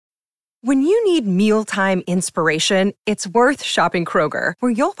When you need mealtime inspiration, it's worth shopping Kroger,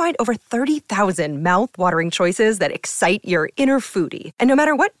 where you'll find over 30,000 mouth-watering choices that excite your inner foodie. And no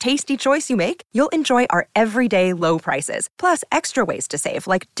matter what tasty choice you make, you'll enjoy our everyday low prices, plus extra ways to save,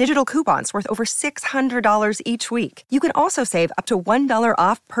 like digital coupons worth over $600 each week. You can also save up to $1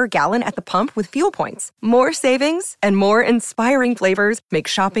 off per gallon at the pump with fuel points. More savings and more inspiring flavors make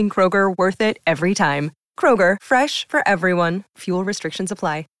shopping Kroger worth it every time. Kroger, fresh for everyone. Fuel restrictions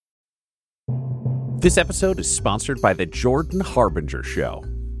apply. This episode is sponsored by the Jordan Harbinger Show.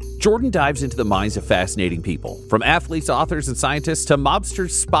 Jordan dives into the minds of fascinating people, from athletes, authors, and scientists to mobsters,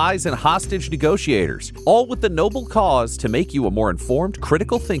 spies, and hostage negotiators, all with the noble cause to make you a more informed,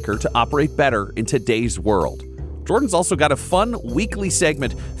 critical thinker to operate better in today's world. Jordan's also got a fun weekly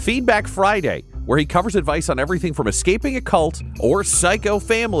segment, Feedback Friday, where he covers advice on everything from escaping a cult or psycho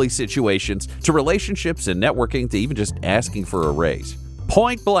family situations to relationships and networking to even just asking for a raise.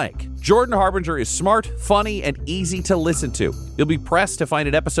 Point blank, Jordan Harbinger is smart, funny, and easy to listen to. You'll be pressed to find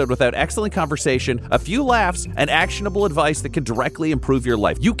an episode without excellent conversation, a few laughs, and actionable advice that can directly improve your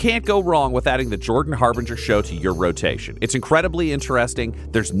life. You can't go wrong with adding the Jordan Harbinger Show to your rotation. It's incredibly interesting.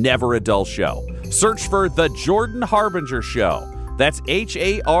 There's never a dull show. Search for The Jordan Harbinger Show. That's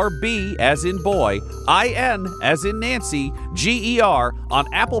Harb as in boy, IN as in Nancy, GER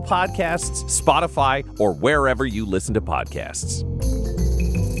on Apple Podcasts, Spotify, or wherever you listen to podcasts.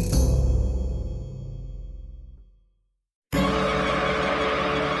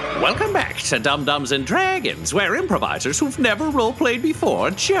 Welcome back to Dum-Dums and Dragons, where improvisers who've never role-played before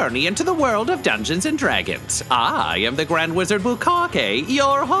journey into the world of Dungeons and Dragons. I am the Grand Wizard Bukake,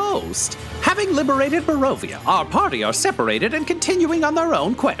 your host. Having liberated Barovia, our party are separated and continuing on their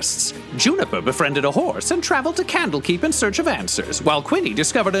own quests. Juniper befriended a horse and traveled to Candlekeep in search of answers, while Quinny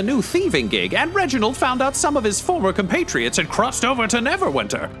discovered a new thieving gig and Reginald found out some of his former compatriots had crossed over to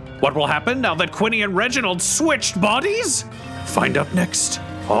Neverwinter. What will happen now that Quinny and Reginald switched bodies? Find out next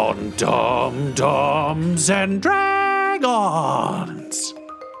on Dum-Dums and Dragons.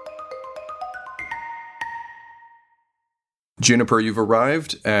 Juniper, you've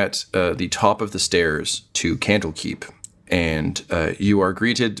arrived at the top of the stairs to Candlekeep, and you are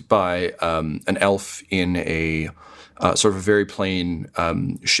greeted by an elf in a sort of a very plain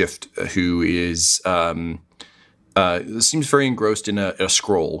shift who is seems very engrossed in a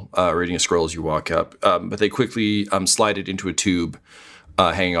scroll, reading a scroll as you walk up, but they quickly slide it into a tube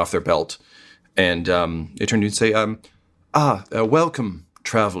hanging off their belt, and they turn to you and say, welcome,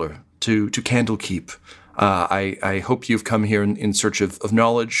 traveler, to Candlekeep. I hope you've come here in search of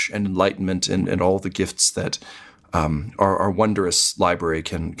knowledge and enlightenment and all the gifts that our wondrous library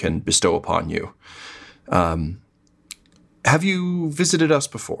can bestow upon you. Have you visited us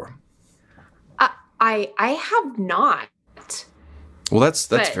before? I have not. Well, that's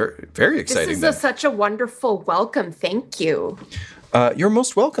very, very exciting. This is such a wonderful welcome. Thank you. You're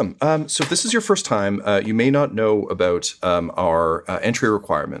most welcome. So if this is your first time, you may not know about our entry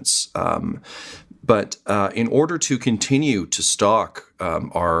requirements. But in order to continue to stock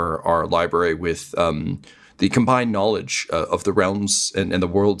our library with the combined knowledge of the realms and the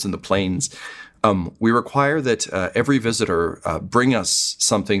worlds and the planes, we require that every visitor bring us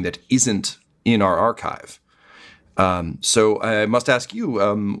something that isn't in our archive. So I must ask you,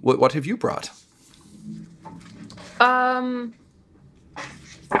 what have you brought?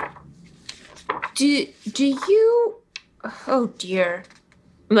 Do you? Oh dear.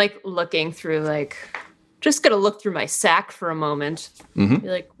 I'm looking through just gonna look through my sack for a moment. Mm-hmm. Be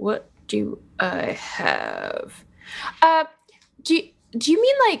like, what do I have? Do you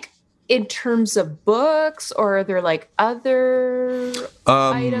mean in terms of books, or are there other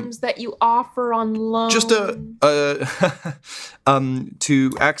items that you offer on loan? Just to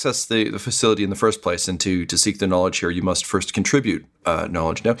access the facility in the first place and to seek the knowledge here, you must first contribute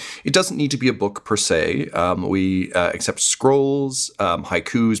knowledge. Now, it doesn't need to be a book per se. We accept scrolls,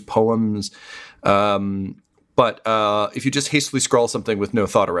 haikus, poems. But if you just hastily scrawl something with no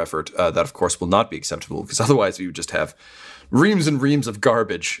thought or effort, that of course will not be acceptable, because otherwise we would just have reams and reams of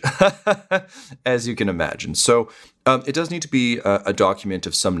garbage, as you can imagine. So it does need to be a document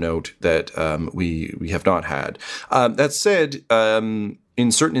of some note that we have not had. That said,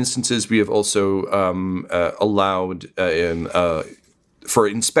 in certain instances, we have also allowed for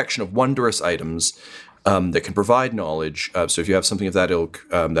inspection of wondrous items that can provide knowledge. So if you have something of that ilk,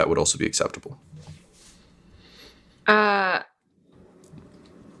 that would also be acceptable.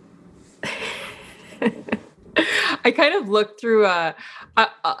 I kind of looked through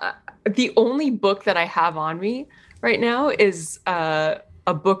the only book that I have on me right now is a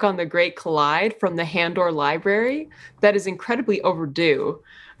book on the Great Collide from the Handor Library that is incredibly overdue.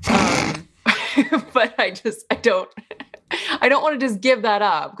 But I don't want to just give that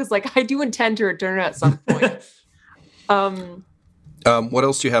up because like I do intend to return it at some point. What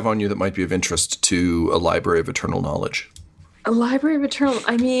else do you have on you that might be of interest to a Library of Eternal Knowledge? A Library of Eternal,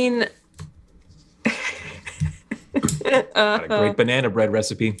 I mean... Got a great banana bread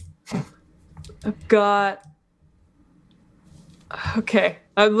recipe. I've got... Okay,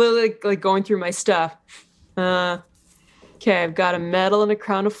 I'm literally like going through my stuff. Okay, I've got a medal and a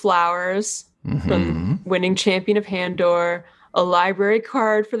crown of flowers from winning champion of Handor, a library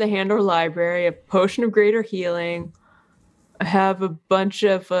card for the Handor Library, a potion of greater healing. I have a bunch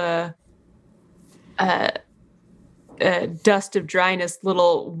of dust of dryness,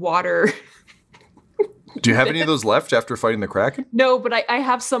 little water. Do you have any of those left after fighting the Kraken? No, but I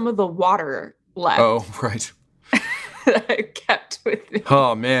have some of the water left. Oh, right. That I kept with me.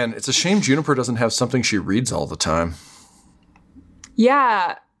 Oh, man. It's a shame Juniper doesn't have something she reads all the time.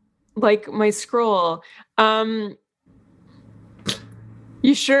 Yeah, like my scroll. You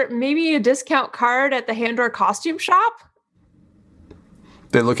sure? Maybe a discount card at the Handor costume shop?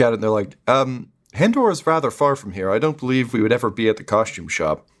 They look at it and they're like, Handor is rather far from here. I don't believe we would ever be at the costume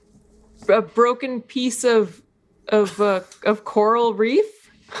shop. A broken piece of coral reef?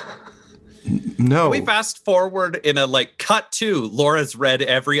 No. Can we fast forward in a cut to Laura's read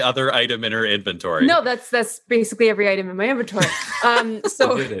every other item in her inventory? No, that's basically every item in my inventory.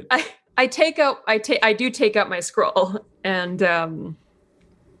 So I do take out my scroll and I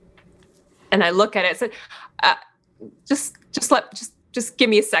look at it. So, just give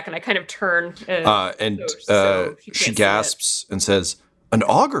me a second. I kind of turn so she gasps and says, "An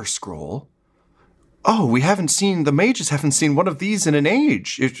augur scroll? Oh, the mages haven't seen one of these in an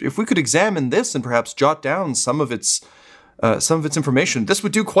age. If we could examine this and perhaps jot down some of its information, this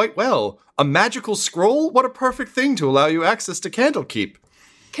would do quite well. A magical scroll? What a perfect thing to allow you access to Candlekeep."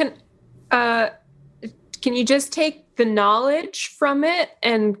 Can you just take the knowledge from it,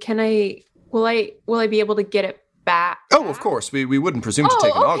 and will I be able to get it back? Oh, of course. We wouldn't presume to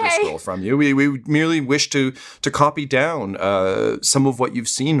take an augur scroll from you. We merely wish to copy down some of what you've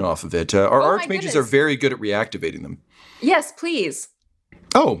seen off of it. Our archmages are very good at reactivating them. Yes, please.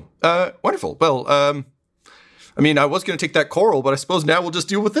 Oh, wonderful. Well, I was going to take that coral, but I suppose now we'll just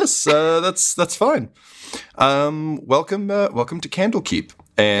deal with this. That's fine. Welcome to Candlekeep.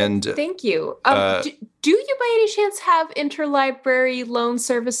 And thank you. Do you by any chance have interlibrary loan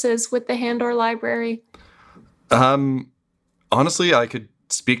services with the Handor Library? Honestly, I could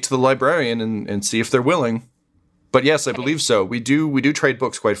speak to the librarian and see if they're willing. But yes, I believe so. We do trade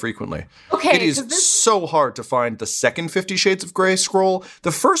books quite frequently. Okay. It is so hard to find the second 50 Shades of Grey scroll.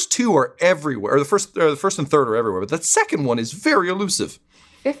 The first two are everywhere. Or the first and third are everywhere, but that second one is very elusive.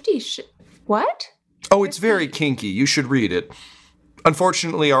 What? Oh, it's very kinky. You should read it.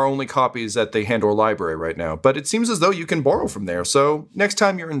 Unfortunately, our only copy is at the Handor Library right now, but it seems as though you can borrow from there. So next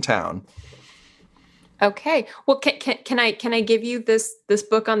time you're in town. Okay. Well, can I give you this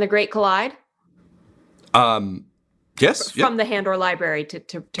book on the Great Collide? Yes. From the Handor Library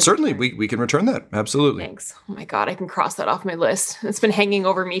to certainly return. we can return that. Absolutely. Thanks. Oh my God, I can cross that off my list. It's been hanging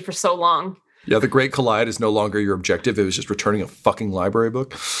over me for so long. Yeah, the Great Collide is no longer your objective. It was just returning a fucking library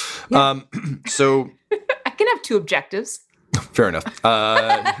book. Yeah. So I can have two objectives. Fair enough.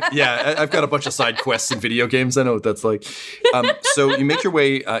 Yeah, I've got a bunch of side quests and video games. I know what that's like. So you make your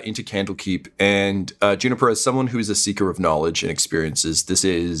way into Candlekeep, and Juniper, as someone who is a seeker of knowledge and experiences, this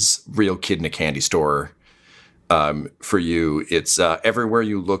is real kid in a candy store for you. It's everywhere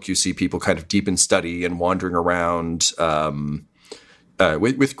you look, you see people kind of deep in study and wandering around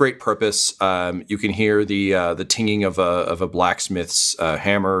with great purpose. You can hear the tinging of a blacksmith's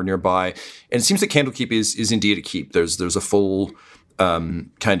hammer nearby, and it seems that Candlekeep is indeed a keep. There's a full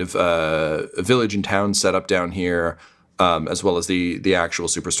kind of a village and town set up down here, as well as the actual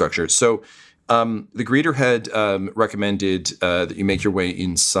superstructure. So the greeter had recommended that you make your way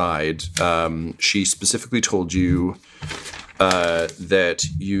inside. She specifically told you that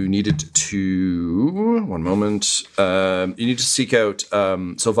you needed to, one moment, you need to seek out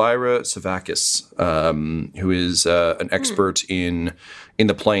Silvira Savakis, who is an expert in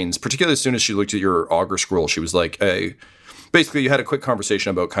the plains, particularly as soon as she looked at your augur scroll. She was like, basically you had a quick conversation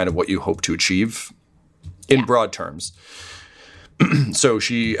about kind of what you hope to achieve in broad terms. So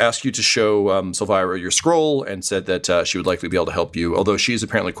she asked you to show Silvira your scroll and said that she would likely be able to help you, although she is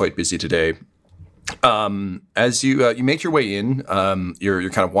apparently quite busy today. As you make your way in, you're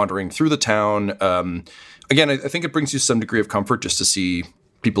kind of wandering through the town. Again, I think it brings you some degree of comfort just to see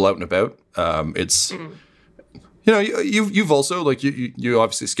people out and about. It's you've also you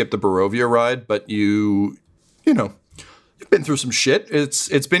obviously skipped the Barovia ride, but you've been through some shit.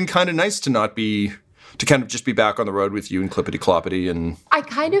 It's been kind of nice to kind of just be back on the road with you and Clippity Cloppity. And I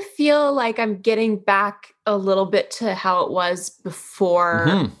kind of feel like I'm getting back a little bit to how it was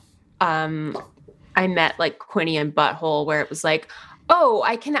before I met like Quinny and Butthole, where it was like, oh,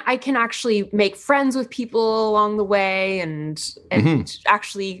 I can actually make friends with people along the way and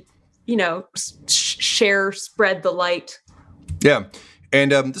actually, spread the light. Yeah.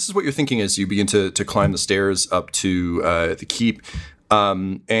 And this is what you're thinking as you begin to climb the stairs up to the keep.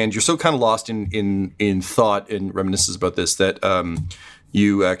 And you're so kind of lost in thought and reminiscences about this that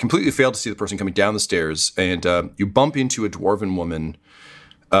you completely fail to see the person coming down the stairs. And you bump into a dwarven woman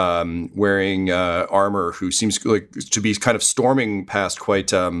wearing armor who seems like to be kind of storming past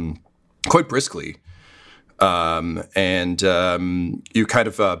quite briskly. And you kind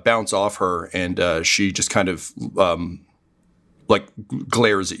of bounce off her, and she just kind of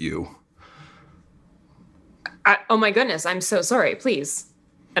glares at you. Oh my goodness, I'm so sorry, please.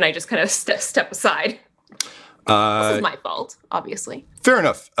 And I just kind of step aside. This is my fault, obviously. Fair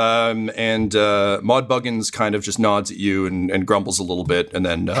enough. And Maud Buggins kind of just nods at you and grumbles a little bit, and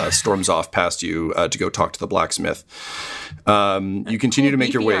then storms off past you to go talk to the blacksmith. You continue to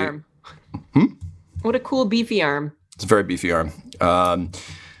make your way. Arm. What a cool beefy arm. It's a very beefy arm.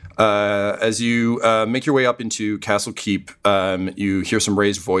 As you make your way up into Castle Keep, you hear some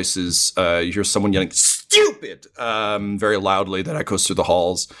raised voices. You hear someone yelling, "Stupid!" very loudly that echoes through the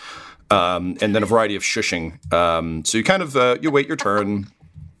halls. And then a variety of shushing. So you kind of you wait your turn,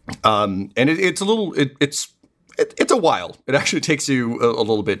 and it's a while. It actually takes you a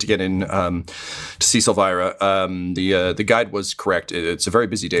little bit to get in to see Silvira. The guide was correct. It's a very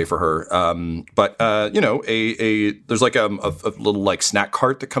busy day for her. But there's like a little like snack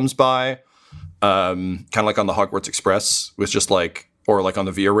cart that comes by, kind of like on the Hogwarts Express, with just like. Or like on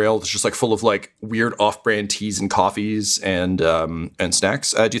the Via Rail, it's just like full of like weird off-brand teas and coffees and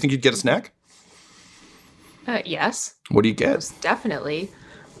snacks. Do you think you'd get a snack? Yes. What do you get? Most definitely.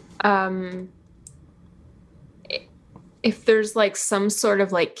 If there's like some sort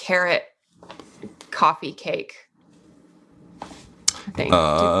of like carrot coffee cake, I think.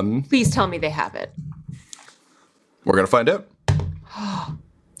 Please tell me they have it. We're gonna find out. I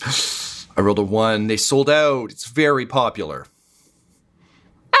rolled a 1. They sold out. It's very popular.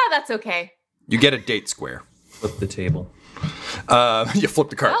 That's okay. You get a date square. Flip the table. You flip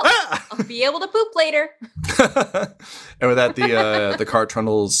the cart. Well, I'll be able to poop later. And with that, the car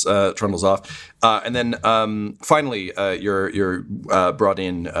trundles off, and then finally you're brought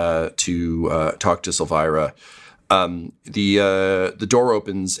in to talk to Silvira. The door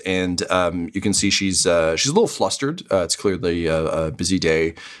opens, and you can see she's a little flustered. It's clearly a busy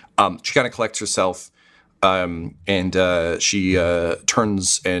day. She kind of collects herself. And she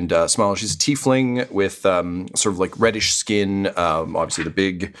turns and smiles. She's a tiefling with sort of like reddish skin, obviously the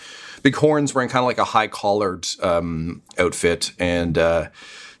big horns, wearing kind of like a high-collared outfit. And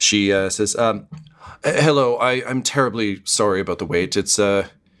she says, hello, I'm terribly sorry about the wait. There's a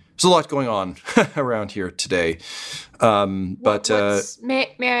lot going on around here today. But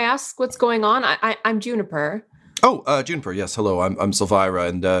may I ask what's going on? I'm Juniper. Oh, Juniper, yes, hello, I'm Silvira,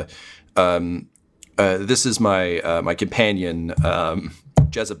 and this is my companion,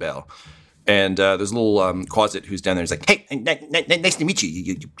 Jezebel. And there's a little closet who's down there. He's like, hey, nice to meet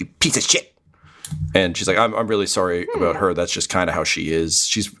you, you piece of shit. And she's like, I'm really sorry about her. That's just kind of how she is.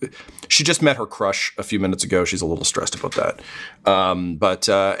 She just met her crush a few minutes ago. She's a little stressed about that. But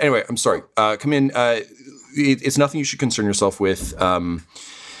anyway, I'm sorry. Come in. It's nothing you should concern yourself with. An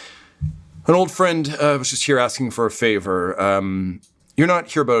old friend was just here asking for a favor. You're not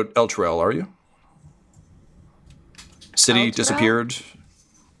here about Elturel, are you? City disappeared.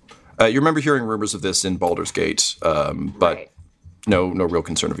 You remember hearing rumors of this in Baldur's Gate, but right. no real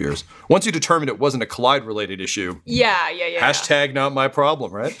concern of yours. Once you determined it wasn't a Collide-related issue. Yeah. Hashtag not my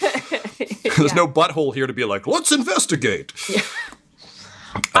problem, right? There's no butthole here to be like, let's investigate. Yeah.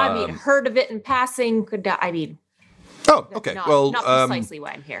 I mean, heard of it in passing. Oh, okay. Not precisely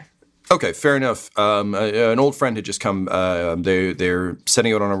why I'm here. Okay, fair enough. An old friend had just come. They're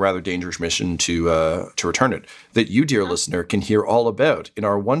setting out on a rather dangerous mission to return it that you, dear listener, can hear all about in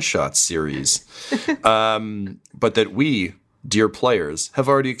our one-shot series. But that we, dear players, have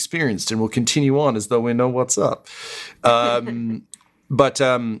already experienced and will continue on as though we know what's up. But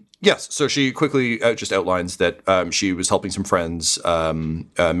yes, so she quickly just outlines that she was helping some friends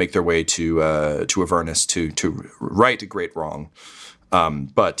make their way to Avernus to right a great wrong.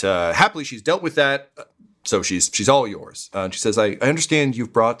 But happily, she's dealt with that, so she's all yours. She says, "I understand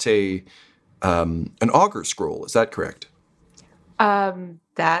you've brought an augur scroll. Is that correct?"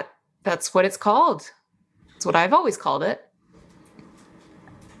 That's what it's called. That's what I've always called it.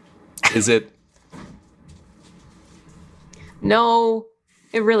 Is it? No,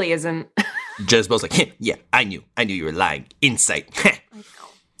 it really isn't. Jezebel's like, yeah, I knew you were lying. Insight.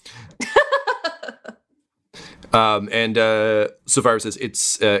 And Sapphira says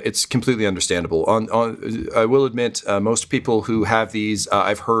it's completely understandable. I will admit, most people who have these,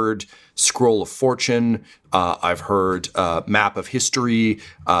 I've heard Scroll of Fortune, I've heard Map of History,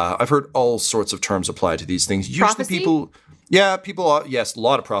 I've heard all sorts of terms applied to these things. Usually prophecy? people, yes, a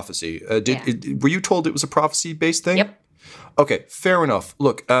lot of prophecy. Were you told it was a prophecy-based thing? Yep. Okay, fair enough.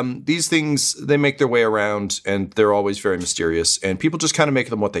 Look, these things, they make their way around, and they're always very mysterious, and people just kind of make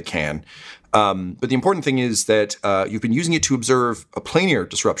them what they can. But the important thing is that you've been using it to observe planar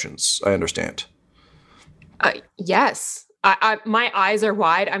disruptions, I understand. Yes. My eyes are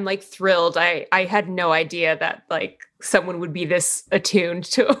wide. I'm like thrilled. I had no idea that like someone would be this attuned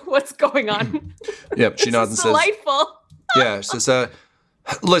to what's going on. Yep, she nods and says, delightful. Yeah, she says,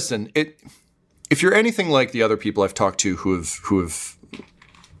 listen, if you're anything like the other people I've talked to who have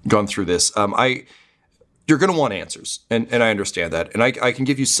gone through this, you're going to want answers, and I understand that. And I can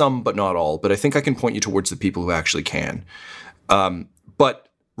give you some, but not all. But I think I can point you towards the people who actually can. But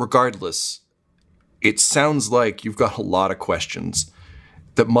regardless, it sounds like you've got a lot of questions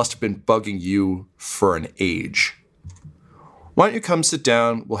that must have been bugging you for an age. Why don't you come sit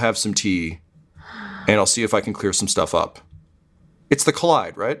down, we'll have some tea, and I'll see if I can clear some stuff up. It's the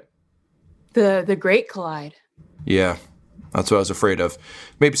Collide, right? The Great Collide. Yeah, that's what I was afraid of.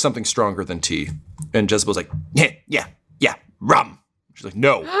 Maybe something stronger than tea. And Jezebel's like, yeah, rum. She's like,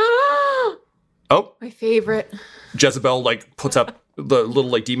 no. Oh. My favorite. Jezebel, like, puts up the little,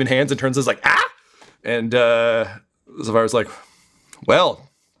 like, demon hands and turns and is like, ah! And Sapphira's like, well,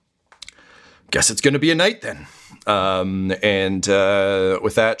 guess it's going to be a night then.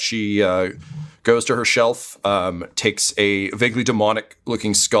 With that, she goes to her shelf, takes a vaguely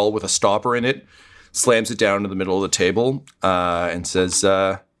demonic-looking skull with a stopper in it, slams it down in the middle of the table, and says,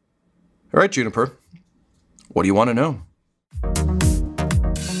 all right, Juniper, what do you want to know?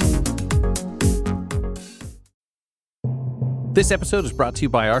 This episode is brought to you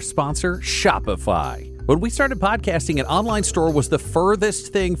by our sponsor, Shopify. When we started podcasting, an online store was the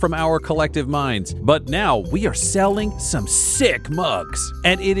furthest thing from our collective minds. But now we are selling some sick mugs.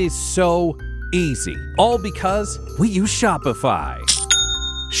 And it is so easy. All because we use Shopify.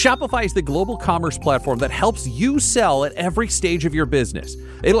 Shopify is the global commerce platform that helps you sell at every stage of your business.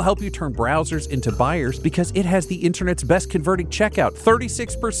 It'll help you turn browsers into buyers because it has the internet's best converting checkout,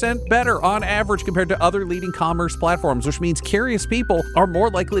 36% better on average compared to other leading commerce platforms, which means curious people are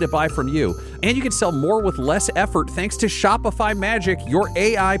more likely to buy from you. And you can sell more with less effort thanks to Shopify Magic, your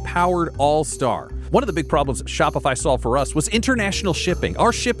AI-powered all-star. One of the big problems Shopify solved for us was international shipping.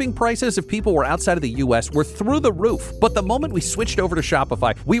 Our shipping prices, if people were outside of the US, were through the roof. But the moment we switched over to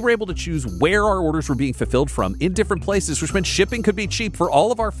Shopify, we were able to choose where our orders were being fulfilled from in different places, which meant shipping could be cheap for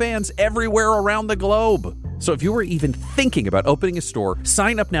all of our fans everywhere around the globe. So if you were even thinking about opening a store,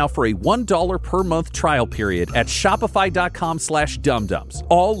 sign up now for a $1 per month trial period at shopify.com/dumdums,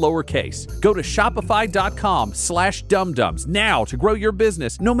 all lowercase. Go to shopify.com/dumdums now to grow your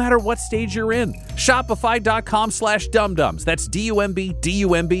business no matter what stage you're in. Shopify.com/dumdums. That's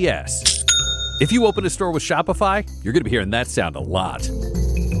DUMBDUMBS. If you open a store with Shopify, you're going to be hearing that sound a lot.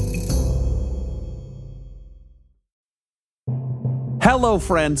 Hello,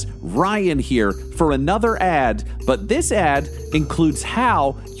 friends. Ryan here for another ad, but this ad includes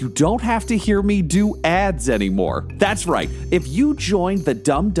how you don't have to hear me do ads anymore. That's right. If you join the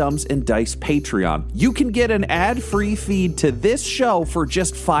Dumb Dumbs and Dice Patreon, you can get an ad-free feed to this show for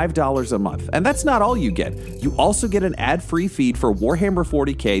just $5 a month. And that's not all you get. You also get an ad-free feed for Warhammer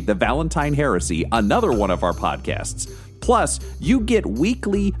 40K, The Valentine Heresy, another one of our podcasts. Plus, you get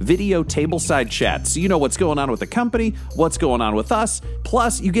weekly video tableside chats, so you know what's going on with the company, what's going on with us.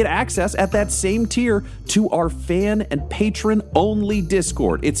 Plus, you get access at that same tier to our fan and patron-only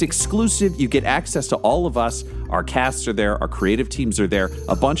Discord. It's exclusive. You get access to all of us. Our casts are there. Our creative teams are there.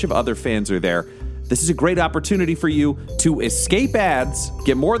 A bunch of other fans are there. This is a great opportunity for you to escape ads,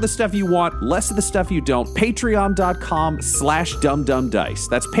 get more of the stuff you want, less of the stuff you don't. Patreon.com/dumdumdice.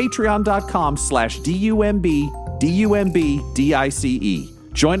 That's patreon.com/DUMBDICE.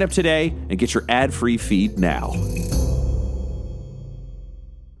 Join up today and get your ad-free feed now.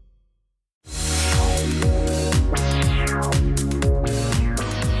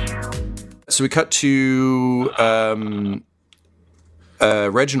 So we cut to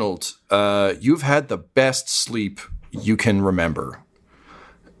Reginald. You've had the best sleep you can remember.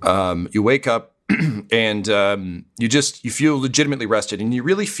 You wake up and you feel legitimately rested, and you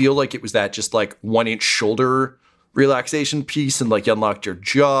really feel like it was that just like 1 inch shoulder relaxation piece and like you unlocked your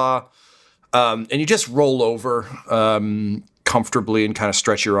jaw. And you just roll over comfortably and kind of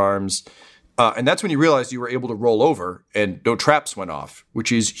stretch your arms. And that's when you realize you were able to roll over and no traps went off,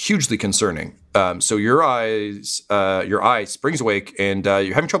 which is hugely concerning. So your eye springs awake and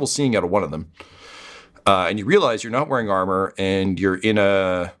you're having trouble seeing out of one of them. And you realize you're not wearing armor and you're in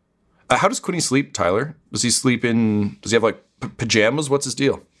a... how does Quinny sleep, Tyler? Does he have like pajamas? What's his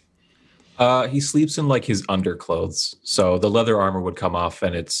deal? He sleeps in like his underclothes. So the leather armor would come off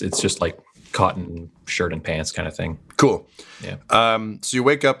and it's just like cotton shirt and pants kind of thing. Cool. Yeah. So you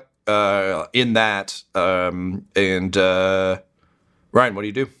wake up in that, and Ryan, what do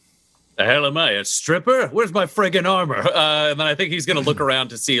you do? The hell am I, a stripper? Where's my friggin' armor? And then I think he's gonna look around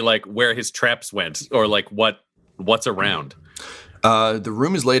to see like where his traps went or like what's around. The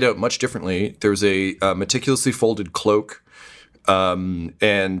room is laid out much differently. There's a meticulously folded cloak,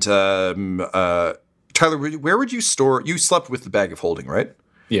 and Tyler, where would you store? You slept with the bag of holding, right?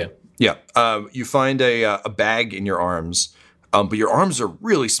 Yeah. Yeah. You find a bag in your arms, but your arms are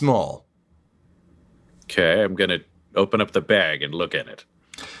really small. Okay, I'm gonna open up the bag and look at it.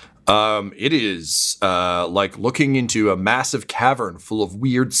 It is like looking into a massive cavern full of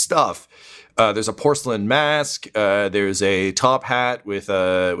weird stuff. There's a porcelain mask. There's a top hat with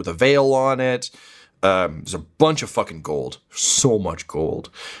a veil on it. There's a bunch of fucking gold. So much gold.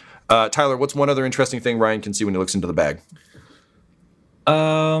 Tyler, what's one other interesting thing Ryan can see when he looks into the bag?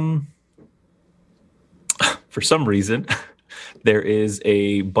 For some reason, there is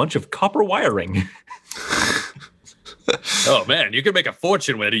a bunch of copper wiring. Oh man, you can make a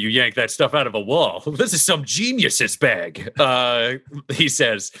fortune when you yank that stuff out of a wall. This is some genius's bag, he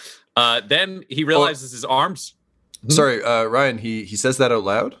says. Then he realizes his arms. Sorry, Ryan, he says that out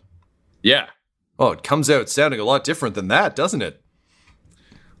loud? Yeah. Oh, it comes out sounding a lot different than that, doesn't it?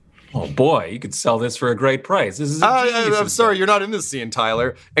 Oh boy, you could sell this for a great price. This is I'm sorry, you're not in this scene,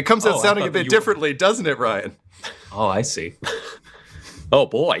 Tyler. It comes out sounding a bit differently, doesn't it, Ryan? Oh, I see. Oh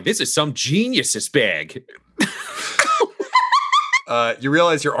boy, this is some genius's bag. You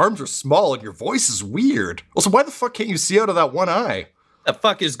realize your arms are small and your voice is weird. Also, why the fuck can't you see out of that one eye? The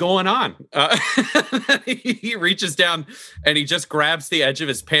fuck is going on? He reaches down and he just grabs the edge of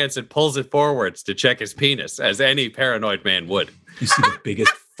his pants and pulls it forwards to check his penis, as any paranoid man would. You see the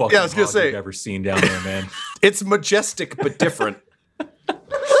biggest fucking hog you've ever seen down there, man. It's majestic but different.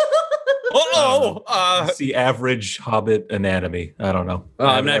 See average Hobbit anatomy. I don't know.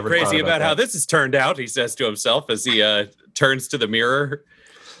 I'm not crazy about how this has turned out, he says to himself as he turns to the mirror.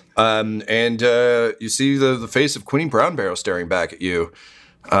 And you see the face of Quinny Brownbarrow staring back at you.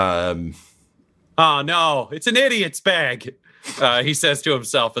 Oh no, it's an idiot's bag, he says to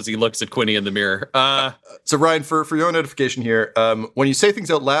himself as he looks at Quinny in the mirror. So Ryan, for your own notification here, when you say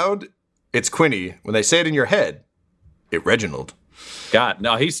things out loud, it's Quinny. When they say it in your head, it's Reginald. God,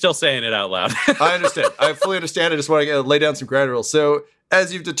 no, he's still saying it out loud. I understand. I fully understand. I just want to lay down some ground rules. So,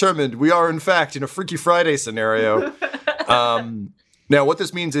 as you've determined, we are in fact in a Freaky Friday scenario. Now, what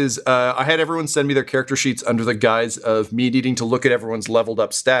this means is I had everyone send me their character sheets under the guise of me needing to look at everyone's leveled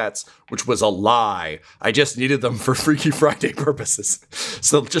up stats, which was a lie. I just needed them for Freaky Friday purposes.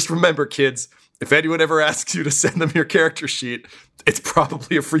 So just remember, kids, if anyone ever asks you to send them your character sheet, it's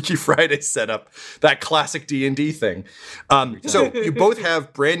probably a Freaky Friday setup, that classic D&D thing. So you both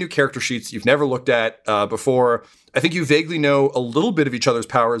have brand new character sheets you've never looked at before. I think you vaguely know a little bit of each other's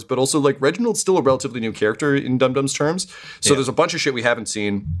powers, but also like Reginald's still a relatively new character in Dum Dum's terms. So there's a bunch of shit we haven't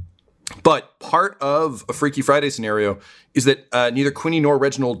seen. But part of a Freaky Friday scenario is that neither Quinny nor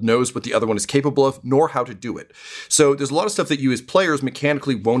Reginald knows what the other one is capable of, nor how to do it. So there's a lot of stuff that you as players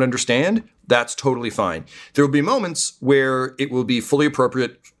mechanically won't understand. That's totally fine. There will be moments where it will be fully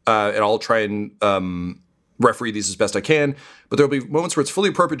appropriate, and I'll try and referee these as best I can, but there will be moments where it's fully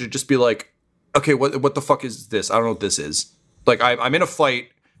appropriate to just be like, okay, what the fuck is this? I don't know what this is. Like, I'm in a fight.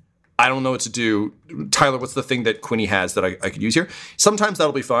 I don't know what to do. Tyler, what's the thing that Quinny has that I could use here? Sometimes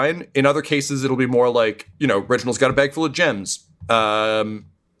that'll be fine. In other cases, it'll be more like, Reginald's got a bag full of gems. I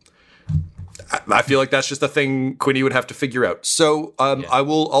feel like that's just a thing Quinny would have to figure out. So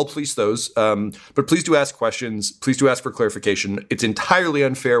I'll police those. But please do ask questions. Please do ask for clarification. It's entirely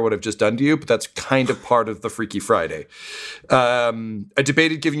unfair what I've just done to you, but that's kind of part of the Freaky Friday. I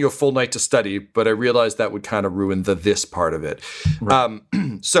debated giving you a full night to study, but I realized that would kind of ruin this part of it. Right.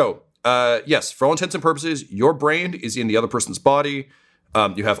 Yes, for all intents and purposes, your brain is in the other person's body.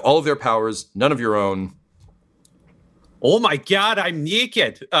 You have all of their powers, none of your own. Oh my God, I'm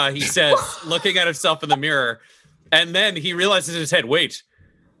naked, he says, looking at himself in the mirror. And then he realizes in his head, wait,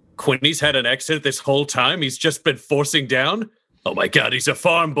 Quinny's had an exit this whole time? He's just been forcing down? Oh my God, he's a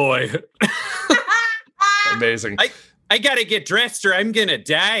farm boy. Amazing. I gotta get dressed or I'm gonna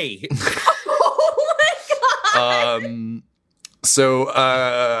die. Oh my god.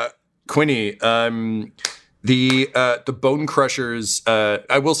 So Quinny, the Bone Crushers.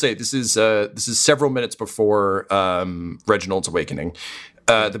 I will say this is several minutes before Reginald's awakening.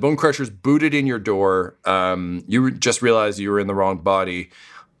 The Bone Crushers booted in your door. You just realized you were in the wrong body,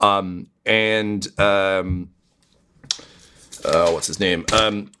 and what's his name?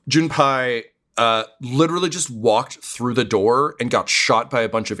 Junpei literally just walked through the door and got shot by a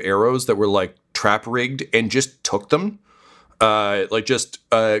bunch of arrows that were like trap rigged and just took them. Kind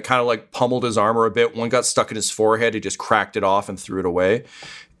of like pummeled his armor a bit. One got stuck in his forehead. He just cracked it off and threw it away.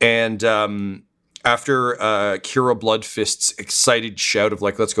 And after Kira Bloodfist's excited shout of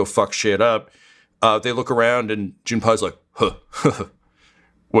like, let's go fuck shit up, they look around and Junpei's like,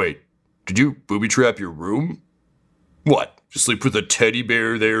 wait, did you booby trap your room? What? You sleep with a teddy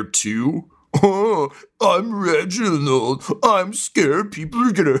bear there too? Oh, I'm Reginald. I'm scared people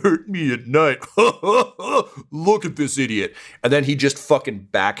are gonna hurt me at night. Look at this idiot. And then he just fucking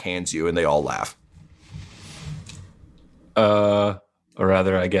backhands you and they all laugh. Or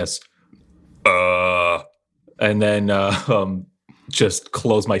rather, I guess. And then just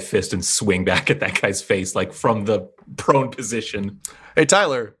close my fist and swing back at that guy's face, like from the prone position. Hey,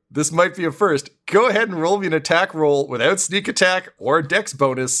 Tyler, this might be a first. Go ahead and roll me an attack roll without sneak attack or a dex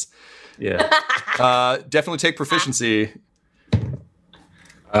bonus. Yeah. Definitely take proficiency.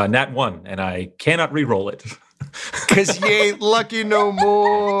 Nat 1, and I cannot re-roll it. Because you ain't lucky no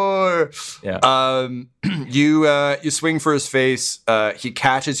more. Yeah. You swing for his face. He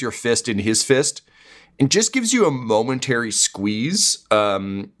catches your fist in his fist and just gives you a momentary squeeze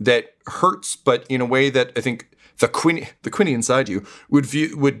that hurts, but in a way that I think the Quinny inside you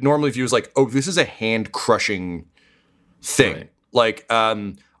would normally view as like, oh, this is a hand-crushing thing. Right. Like,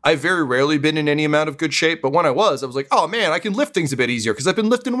 I've very rarely been in any amount of good shape, but when I was like, oh man, I can lift things a bit easier because I've been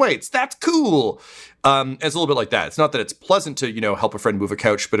lifting weights. That's cool. It's a little bit like that. It's not that it's pleasant to, help a friend move a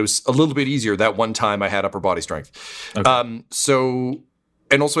couch, but it was a little bit easier that one time I had upper body strength. Okay.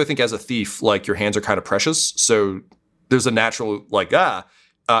 And also I think as a thief, like your hands are kind of precious. So there's a natural like, and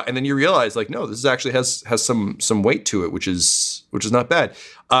then you realize like, no, this actually has some weight to it, which is not bad.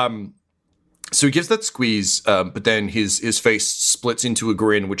 So he gives that squeeze, but then his face splits into a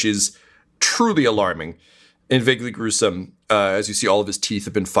grin, which is truly alarming and vaguely gruesome, as you see all of his teeth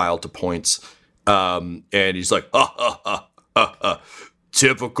have been filed to points. And he's like,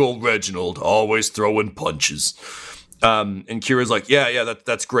 typical Reginald, always throwing punches. And Kira's like, yeah,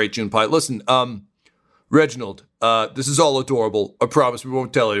 that's great, Junpei. Listen, Reginald, this is all adorable. I promise we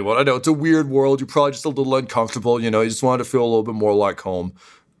won't tell anyone. I know it's a weird world. You're probably just a little uncomfortable. You just wanted to feel a little bit more like home.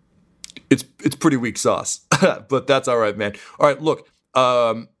 It's pretty weak sauce, but that's all right, man. All right, look,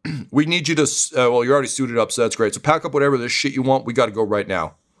 we need you to, well, you're already suited up, so that's great. So pack up whatever this shit you want. We got to go right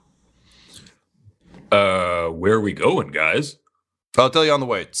now. Where are we going, guys? I'll tell you on the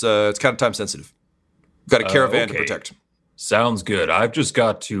way. It's kind of time sensitive. We've got a caravan to protect. Sounds good. I've just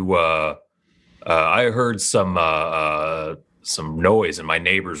got to, I heard some noise in my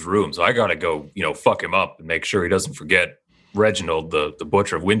neighbor's room, so I got to go, fuck him up and make sure he doesn't forget Reginald, the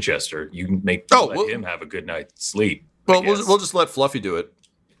butcher of Winchester. You can let him have a good night's sleep. Well, we'll just let Fluffy do it.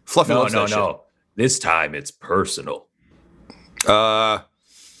 Fluffy loves that shit. No. This time it's personal. All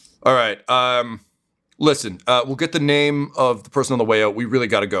right. Listen, we'll get the name of the person on the way out. We really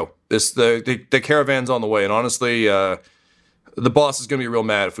got to go. The caravan's on the way, and honestly, the boss is gonna be real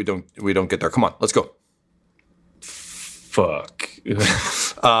mad if we don't get there. Come on, let's go. Fuck.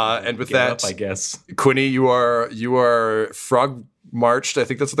 And with that, up, I guess, Quinny, you are frog marched. I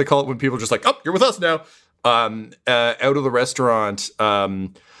think that's what they call it when people are just like, oh, you're with us now. Out of the restaurant,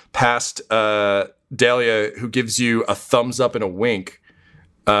 past Dahlia, who gives you a thumbs up and a wink,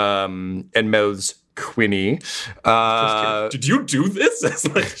 and mouths Quinny. Did you do this? It's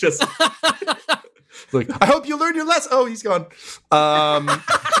like just like, I hope you learned your lesson. Oh, he's gone.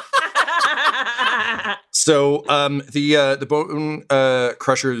 So the Bone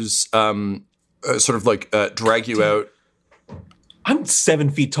Crushers sort of like drag you out. I'm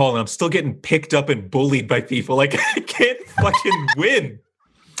 7 feet tall and I'm still getting picked up and bullied by people. Like, I can't fucking win.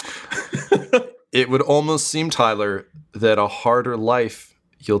 It would almost seem, Tyler, that a harder life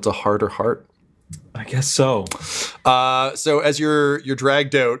yields a harder heart. I guess so. So as you're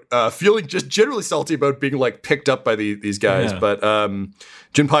dragged out, feeling just generally salty about being like picked up by these guys, but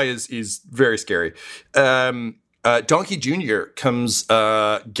Junpei is very scary. Donkey Jr. comes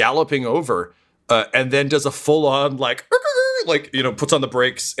galloping over and then does a full on like puts on the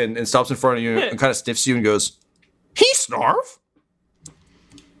brakes and stops in front of you and kind of sniffs you and goes, "He snarf."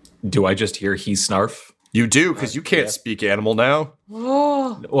 Do I just hear he snarf? You do, because you can't speak animal now.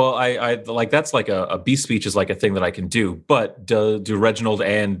 Oh. Well, I like that's like a beast speech is like a thing that I can do. But do Reginald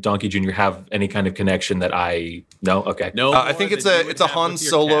and Donkey Jr. have any kind of connection that I know? Okay, No, I think it's a Han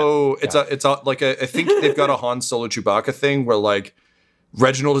Solo. It's I think they've got a Han Solo Chewbacca thing where like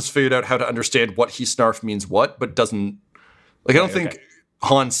Reginald has figured out how to understand what he snarf means what, but doesn't like. I don't think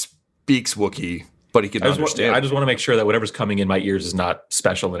Han speaks Wookiee, but he can understand. I just want to make sure that whatever's coming in my ears is not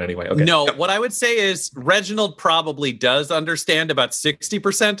special in any way. Okay. No, what I would say is Reginald probably does understand about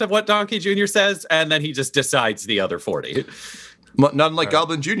 60% of what Donkey Jr. says, and then he just decides the other 40. Not unlike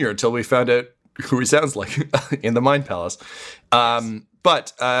Goblin Jr. until we found out who he sounds like in the Mind Palace.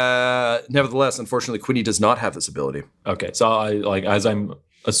 But nevertheless, unfortunately, Quinny does not have this ability. Okay, so as I'm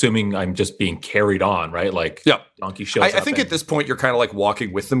assuming I'm just being carried on, right? Like, Donkey shows up. I think at this point you're kind of like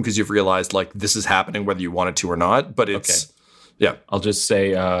walking with them because you've realized like this is happening whether you wanted to or not. But it's I'll just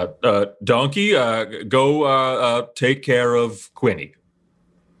say, Donkey, go take care of Quinny.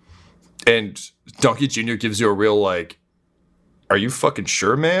 And Donkey Jr. gives you a real like, are you fucking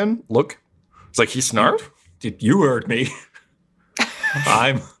sure, man? Look, it's like he snarf. Did you heard me?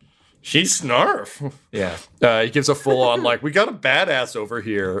 He snarf. Yeah. He gives a full on like, we got a badass over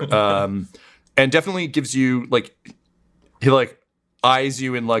here. And definitely gives you like, he like eyes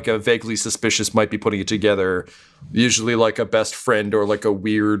you in like a vaguely suspicious, might be putting it together, usually like a best friend or like a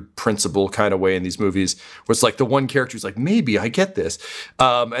weird principal kind of way in these movies, where it's like the one character who's like, maybe I get this.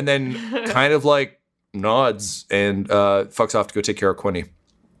 And then kind of like nods and fucks off to go take care of Quinny.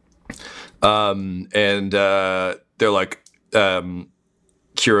 And they're like,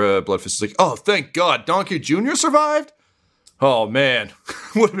 Kira Bloodfist is like, oh, thank God, Donkey Jr. survived? Oh, man.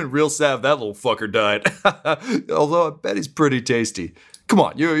 Would have been real sad if that little fucker died. Although I bet he's pretty tasty. Come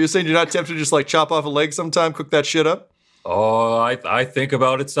on, you're saying you're not tempted to just like chop off a leg sometime, cook that shit up? Oh, I think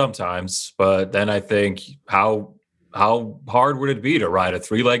about it sometimes, but then I think how hard would it be to ride a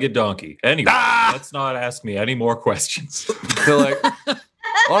 3-legged donkey? Anyway, let's not ask me any more questions. They're like,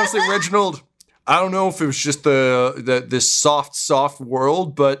 honestly, Reginald, I don't know if it was just this soft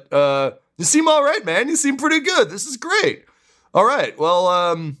world, but you seem all right, man. You seem pretty good. This is great. All right.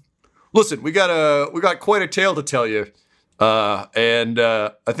 Well, listen, we got quite a tale to tell you, and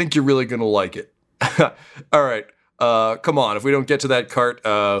I think you're really gonna like it. All right. Come on. If we don't get to that cart,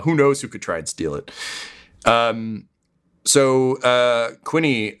 who knows who could try and steal it? So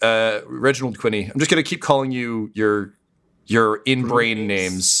Quinny, Reginald Quinny. I'm just gonna keep calling you your in-brain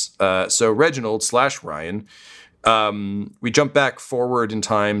names. So Reginald / Ryan. We jump back forward in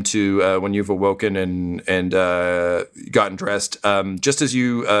time to when you've awoken and gotten dressed. Just as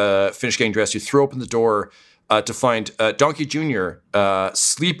you finish getting dressed, you throw open the door to find Donkey Jr.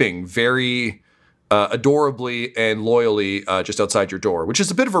 Sleeping very adorably and loyally just outside your door, which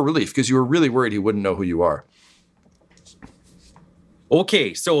is a bit of a relief because you were really worried he wouldn't know who you are.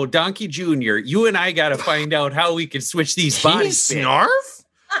 Okay, so Donkey Jr., you and I got to find out how we can switch these bodies. Snarf?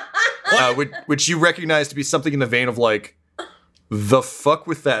 Which you recognize to be something in the vein of like, the fuck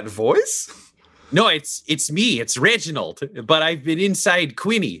with that voice? No, it's me. It's Reginald. But I've been inside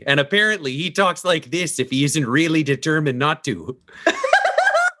Quinny, and apparently he talks like this if he isn't really determined not to.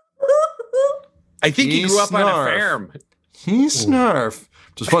 I think he grew up on a farm. He snarf.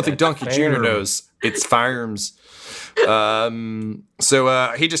 Just one thing Donkey Jr. knows. It's farms.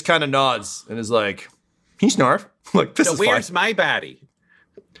 So he just kind of nods and is like, he snarf. Like, this is where's fine. my baddie?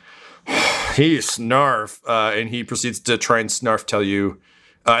 He snarf. And he proceeds to try and snarf tell you.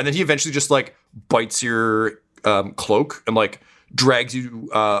 And then he eventually just like bites your cloak and like drags you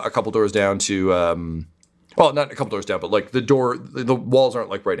a couple doors down to, well, not a couple doors down, but like the walls aren't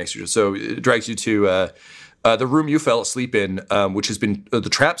like right next to you. So it drags you to the room you fell asleep in, which has been, the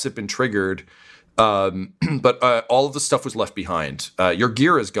traps have been triggered. But all of the stuff was left behind. Your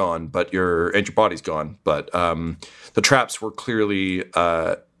gear is gone, and your body's gone. But the traps were clearly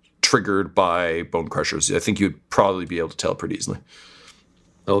triggered by bone crushers. I think you'd probably be able to tell pretty easily.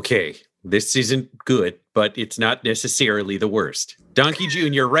 Okay, this isn't good, but it's not necessarily the worst. Donkey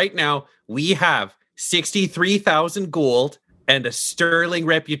Jr., right now, we have 63,000 gold and a sterling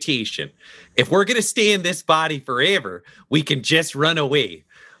reputation. If we're going to stay in this body forever, we can just run away.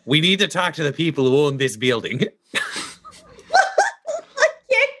 We need to talk to the people who own this building. I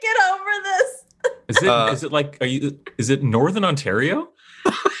can't get over this. Is it like, is it Northern Ontario?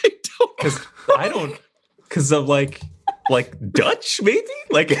 I don't, because of like Dutch, maybe?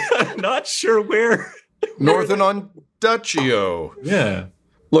 Like, I'm not sure where. Northern Ontario. Yeah.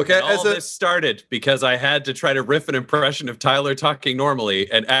 Look, all this started because I had to try to riff an impression of Tyler talking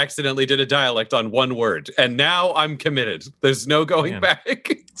normally and accidentally did a dialect on one word. And now I'm committed. There's no going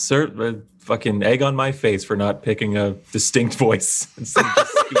back. Sir, fucking egg on my face for not picking a distinct voice instead of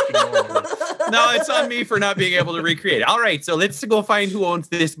just speaking normally. No, it's on me for not being able to recreate. All right, so let's go find who owns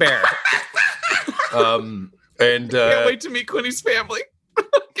this bear. And Can't wait to meet Quinny's family.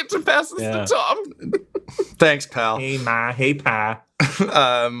 Get to pass this to Tom. Thanks, pal. Hey, Ma. Hey, Pa.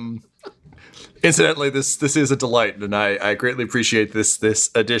 Incidentally, this is a delight, and I greatly appreciate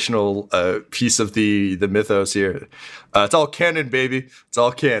this additional piece of the mythos here. It's all canon, baby. It's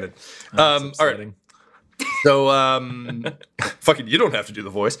all canon. All right. So, fucking, you don't have to do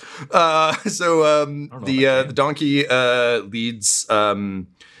the voice. The donkey leads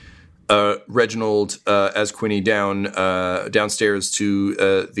Reginald as Quinny downstairs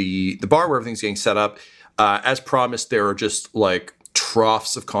to the bar where everything's getting set up. As promised, there are just like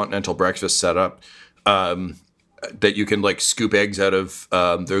troughs of continental breakfast set up that you can like scoop eggs out of.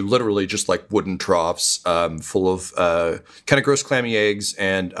 They're literally just like wooden troughs full of kind of gross clammy eggs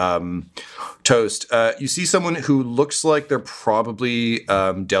and toast. You see someone who looks like they're probably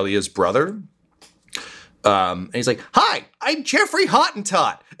Delia's brother. And he's like, "Hi, I'm Jeffrey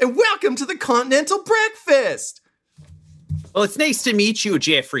Hottentot, and welcome to the Continental Breakfast." Well, it's nice to meet you,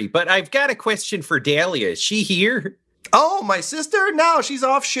 Jeffrey, but I've got a question for Dahlia. Is she here? Oh, my sister? No, she's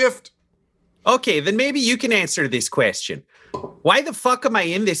off shift. Okay, then maybe you can answer this question. Why the fuck am I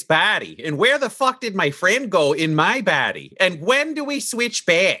in this body? And where the fuck did my friend go in my body? And when do we switch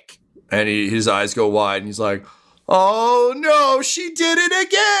back? And his eyes go wide, and he's like, "Oh, no, she did it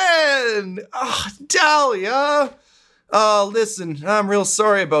again! Oh, Dahlia! Listen, I'm real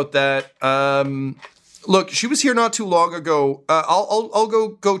sorry about that. Look, she was here not too long ago.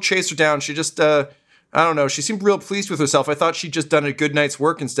 I'll go chase her down. She just, I don't know, she seemed real pleased with herself. I thought she'd just done a good night's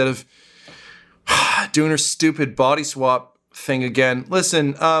work instead of doing her stupid body swap thing again.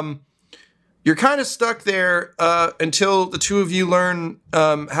 Listen, you're kind of stuck there until the two of you learn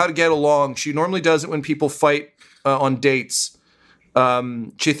how to get along. She normally does it when people fight on dates.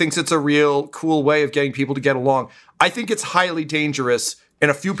 She thinks it's a real cool way of getting people to get along. I think it's highly dangerous,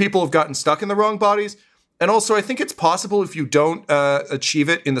 and a few people have gotten stuck in the wrong bodies. And also, I think it's possible if you don't achieve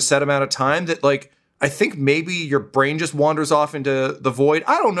it in the set amount of time that, like, I think maybe your brain just wanders off into the void.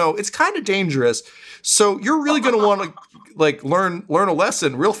 I don't know. It's kind of dangerous. So you're really going to want to, like, learn a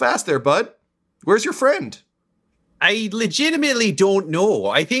lesson real fast there, bud. Where's your friend? I legitimately don't know.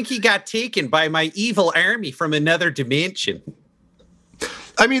 I think he got taken by my evil army from another dimension.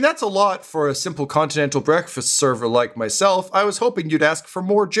 I mean, that's a lot for a simple continental breakfast server like myself. I was hoping you'd ask for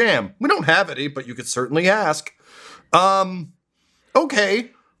more jam. We don't have any, but you could certainly ask.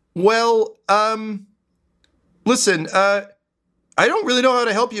 Okay. Well, listen, I don't really know how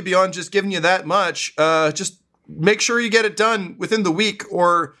to help you beyond just giving you that much. Just make sure you get it done within the week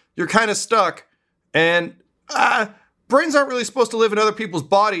or you're kind of stuck. And brains aren't really supposed to live in other people's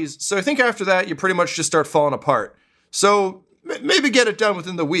bodies, so I think after that, you pretty much just start falling apart. So maybe get it done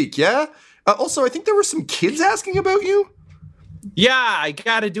within the week, yeah? Also, I think there were some kids asking about you. Yeah, I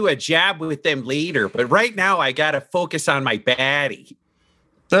got to do a jab with them later, but right now I got to focus on my baddie.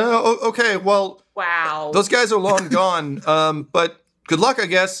 Okay, well, wow, those guys are long gone, but good luck, I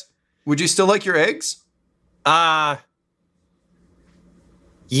guess. Would you still like your eggs?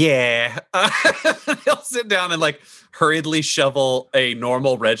 Yeah. He'll sit down and like hurriedly shovel a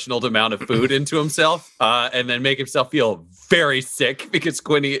normal Reginald amount of food into himself and then make himself feel very sick because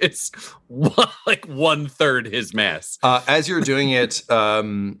Quinny is like 1/3 his mass. As you're doing it,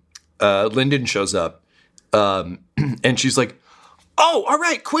 Lyndon shows up and she's like, "Oh, all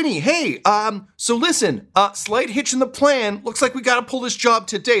right, Quinny, hey, so listen, slight hitch in the plan. Looks like we got to pull this job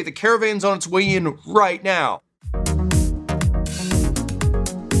today. The caravan's on its way in right now."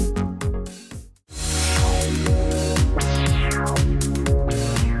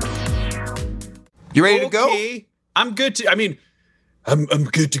 You ready to go? I'm good to, I mean, I'm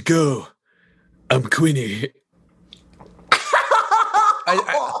good to go. I'm Quinny.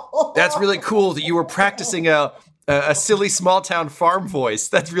 That's really cool that you were practicing a silly small town farm voice.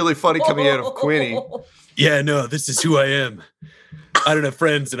 That's really funny coming out of Quinny. Yeah, no, this is who I am. I don't have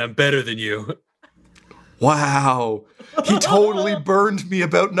friends and I'm better than you. Wow. He totally burned me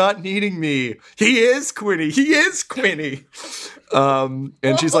about not needing me. He is Quinny. He is Quinny.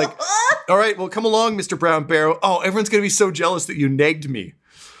 And she's like, "All right, well, come along, Mr. Brown Barrow. Oh, everyone's going to be so jealous that you nagged me."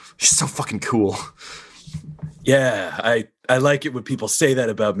 He's so fucking cool. Yeah, I like it when people say that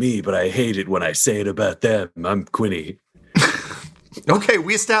about me, but I hate it when I say it about them. I'm Quinny. Okay,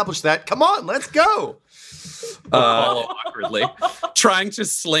 we established that. Come on, let's go. Follow awkwardly, trying to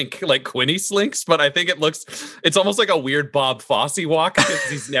slink like Quinny slinks, but I think it's almost like a weird Bob Fosse walk because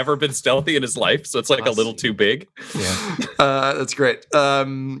he's never been stealthy in his life, so it's like a little too big. Yeah, that's great. All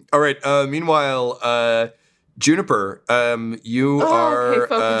right. Meanwhile, Juniper, you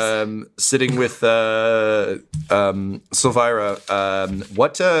are sitting with Silvira.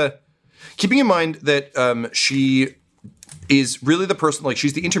 Keeping in mind that she is really the person, like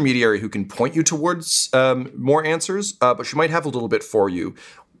she's the intermediary who can point you towards more answers, but she might have a little bit for you.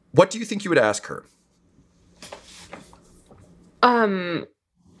 What do you think you would ask her? Oh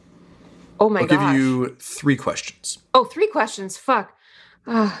my gosh. I'll give you 3 questions. Oh, 3 questions. Fuck.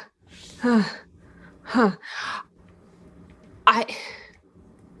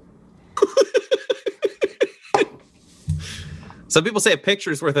 Some people say a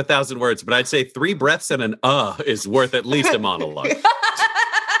picture is worth 1,000 words, but I'd say 3 breaths and an is worth at least a monologue.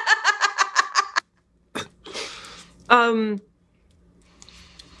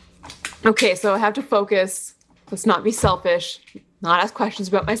 Okay, so I have to focus. Let's not be selfish. Not ask questions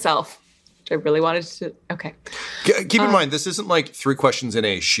about myself. Which I really wanted to. Okay. Keep in mind, this isn't like 3 questions in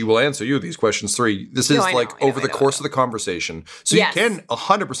a she will answer you these questions 3. This is over the course of the conversation. So yes. You can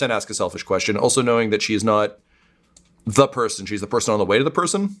 100% ask a selfish question, also knowing that she is not the person. She's the person on the way to the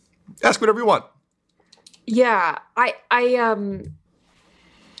person. Ask whatever you want. Yeah,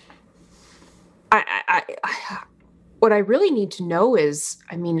 what I really need to know is,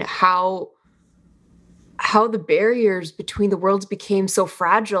 I mean, how the barriers between the worlds became so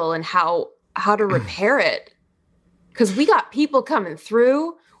fragile and how to repair it. Because we got people coming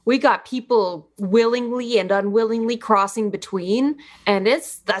through, we got people willingly and unwillingly crossing between, and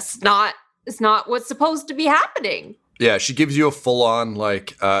it's not what's supposed to be happening. Yeah, she gives you a full-on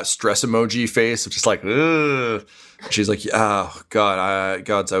like stress emoji face, which is like, ugh. She's like, oh God,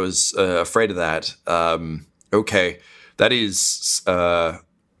 I was afraid of that. Okay, that is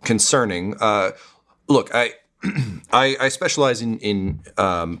concerning. Look, I specialize in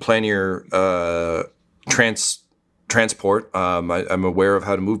planar transport. I'm aware of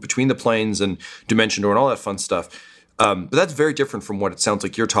how to move between the planes and dimension door and all that fun stuff. But that's very different from what it sounds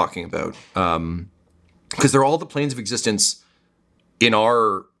like you're talking about. Because they're all the planes of existence in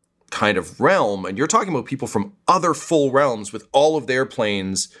our kind of realm, and you're talking about people from other full realms with all of their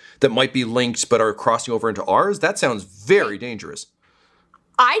planes that might be linked but are crossing over into ours. That sounds very dangerous.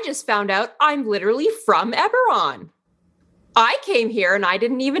 I just found out I'm literally from Eberron. I came here and I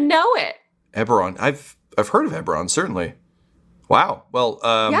didn't even know it. Eberron. I've heard of Eberron, certainly. Wow. Well,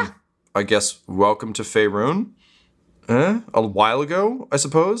 yeah. I guess welcome to Faerun. A while ago, I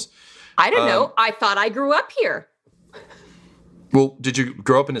suppose. I don't know. I thought I grew up here. Well, did you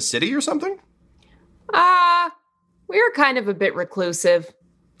grow up in a city or something? We were kind of a bit reclusive.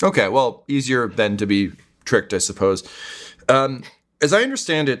 Okay, well, easier than to be tricked, I suppose. As I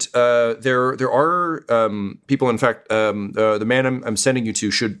understand it, there are people. In fact, the man I'm sending you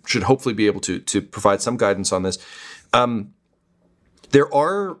to should hopefully be able to provide some guidance on this. There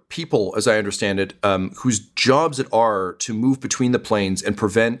are people, as I understand it, whose jobs it are to move between the planes and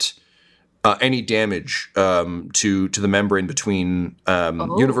prevent any damage to the membrane between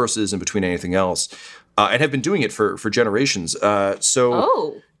universes and between anything else, and have been doing it for generations.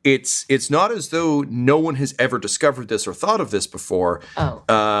 It's not as though no one has ever discovered this or thought of this before.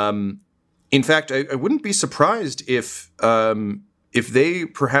 In fact, I wouldn't be surprised if they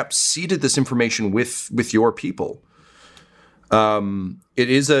perhaps seeded this information with your people. It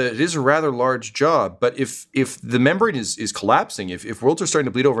is a rather large job, but if the membrane is collapsing, if worlds are starting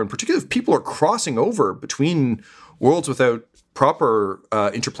to bleed over, in particular if people are crossing over between worlds without proper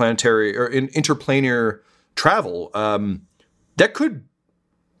interplanetary or interplanar travel, that could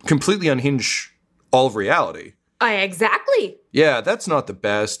completely unhinge all of reality. Exactly. Yeah, that's not the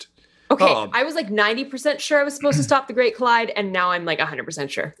best. Okay, I was like 90% sure I was supposed to stop the Great Collide, and now I'm like 100%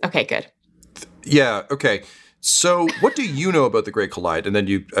 sure. Okay, good. Yeah, okay. So what do you know about the Great Collide? And then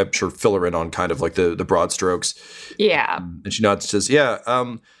you, I'm sure, fill her in on kind of like the broad strokes. Yeah. And she nods and says, yeah,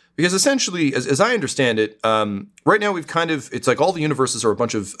 because essentially, as I understand it, right now we've kind of, it's like all the universes are a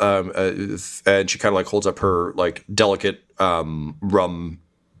bunch of, and she kind of like holds up her like delicate rum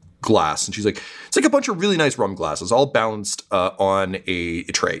glass. And she's like, it's like a bunch of really nice rum glasses, all balanced on a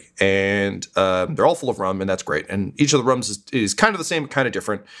tray. And they're all full of rum, and that's great. And each of the rums is kind of the same, kind of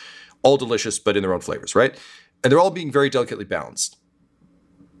different, all delicious, but in their own flavors, right? And they're all being very delicately balanced.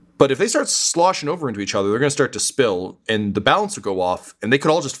 But if they start sloshing over into each other, they're going to start to spill, and the balance will go off, and they could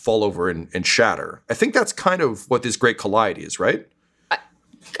all just fall over and shatter. I think that's kind of what this Great Collide is, right?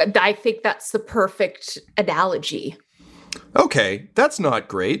 I think that's the perfect analogy. Okay, that's not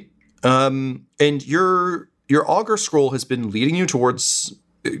great. And your augur scroll has been leading you towards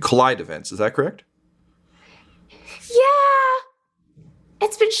Collide events. Is that correct? Yeah.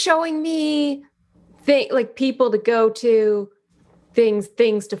 It's been showing me like people to go to,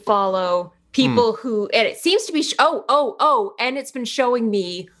 things to follow, people who, and it seems to be, and it's been showing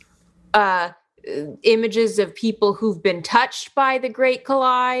me images of people who've been touched by the Great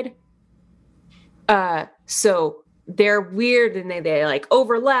Collide. So they're weird and they like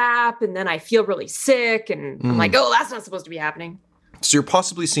overlap, and then I feel really sick, and I'm like, oh, that's not supposed to be happening. So you're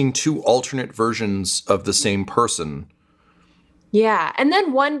possibly seeing two alternate versions of the same person. Yeah, and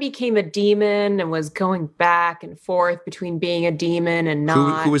then one became a demon and was going back and forth between being a demon and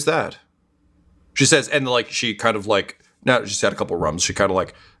not. Who was that? She says, and like she kind of like, now she's had a couple rums. She kind of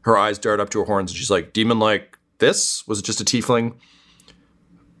like, her eyes dart up to her horns, and she's like, demon like this? Was it just a tiefling?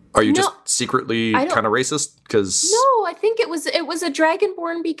 Are you just secretly kind of racist? Because no, I think it was a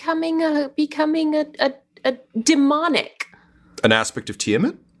dragonborn becoming a demonic. An aspect of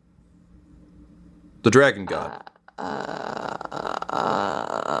Tiamat? The dragon god.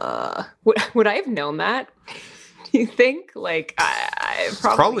 Would I have known that? Do you think? Like, I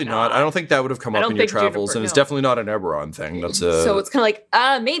probably not. I don't think that would have come up in your travels, and it's definitely not an Eberron thing. That's so it's kind of like,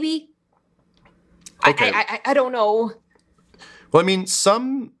 maybe. Okay. I don't know. Well, I mean,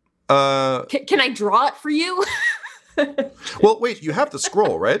 some. Can I draw it for you? Well, wait. You have the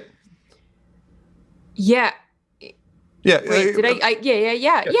scroll, right? Yeah. Yeah. Wait, did I?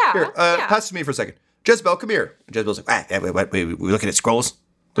 Yeah. Here, pass it to me for a second. Jezebel, come here. And Jezebel's like, we looking at scrolls?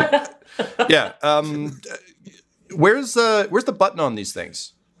 Yeah. Where's the button on these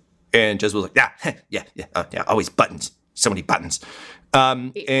things? And Jezebel's like, yeah, always buttons. So many buttons.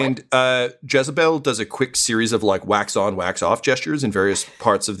 Jezebel does a quick series of like wax on, wax off gestures in various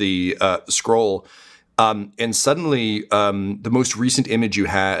parts of the scroll. And suddenly, the most recent image you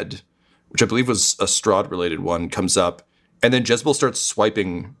had, which I believe was a Strahd related one, comes up. And then Jezebel starts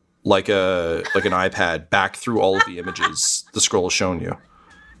swiping like an iPad back through all of the images the scroll has shown you.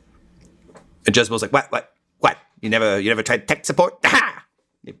 And Jezebel's like, what? You never tried tech support? Ha!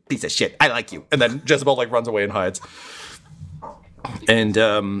 You piece of shit. I like you. And then Jezebel like runs away and hides. And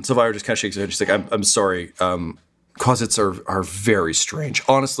Silvira just kind of shakes her head. She's like, I'm sorry. Closets are very strange.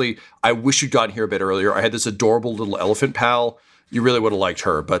 Honestly, I wish you'd gotten here a bit earlier. I had this adorable little elephant pal. You really would have liked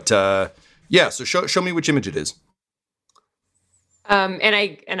her. But yeah, so show me which image it is. And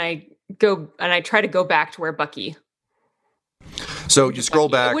I try to go back to where Bucky. So you scroll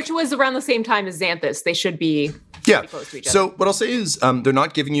back, which was around the same time as Xanthus. They should be pretty close to each other. So what I'll say is, they're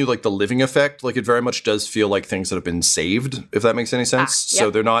not giving you like the living effect. Like it very much does feel like things that have been saved, if that makes any sense. Yep. So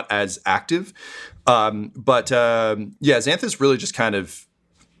they're not as active. But Xanthus really just kind of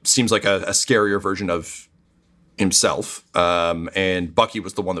seems like a scarier version of himself. And Bucky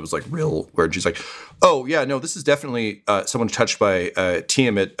was the one that was like real, where she's like, oh yeah, no, this is definitely someone touched by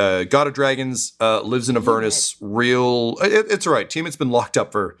Tiamat, god of dragons, lives in Avernus, real. It's all right. Tiamat's been locked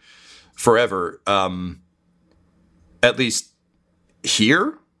up for forever. At least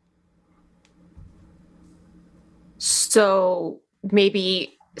here. So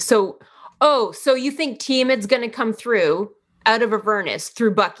maybe so you think Tiamat's going to come through out of Avernus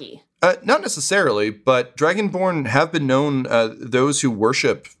through Bucky? Not necessarily, but Dragonborn have been known, those who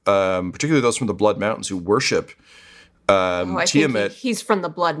worship, particularly those from the Blood Mountains who worship Tiamat. Think he's from the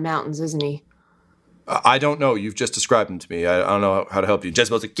Blood Mountains, isn't he? I don't know. You've just described him to me. I don't know how to help you.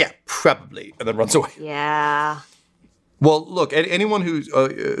 Jezebel's like, yeah, probably, and then runs away. Yeah. Well, look, anyone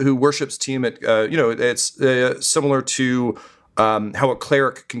who worships Tiamat, it's similar to how a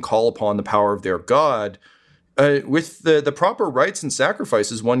cleric can call upon the power of their god. With the proper rites and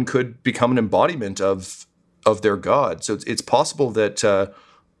sacrifices, one could become an embodiment of their god. So it's possible that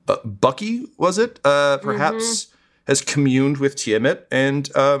Bucky, was it, perhaps has communed with Tiamat and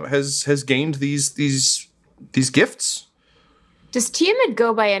has gained these gifts. Does Tiamat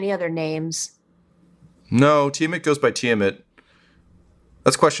go by any other names? No, Tiamat goes by Tiamat.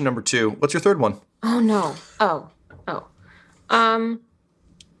 That's question number 2. What's your third one? Oh no. Oh. I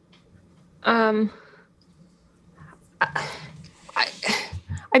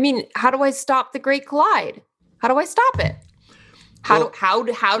mean, how do I stop the Great Collide? How do I stop it? How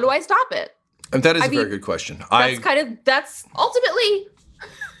do I stop it? And that is a very good question. That's ultimately.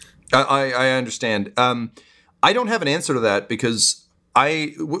 I understand. I don't have an answer to that because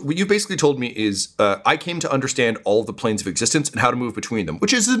what you basically told me is I came to understand all of the planes of existence and how to move between them,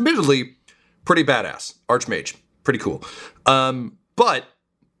 which is admittedly pretty badass. Archmage, pretty cool. But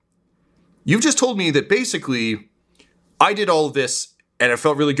you've just told me that basically I did all of this and I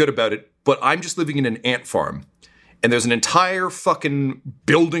felt really good about it, but I'm just living in an ant farm. and there's an entire fucking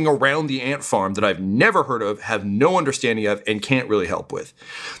building around the ant farm that I've never heard of, have no understanding of, and can't really help with.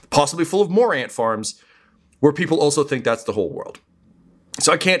 Possibly full of more ant farms where people also think that's the whole world.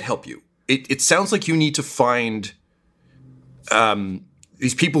 So I can't help you. It sounds like you need to find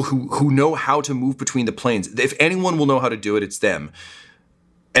these people who know how to move between the planes. If anyone will know how to do it, it's them.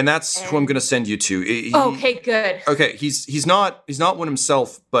 And that's who I'm going to send you to. Okay, good. Okay, he's not one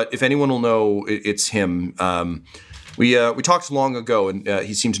himself, but if anyone will know, it's him. We talked long ago, and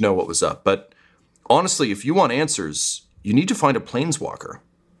he seemed to know what was up. But honestly, if you want answers, you need to find a planeswalker.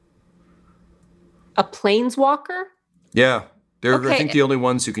 A planeswalker? Yeah, they're Okay. I think the only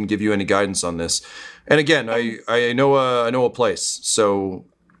ones who can give you any guidance on this. And again, I know a place. So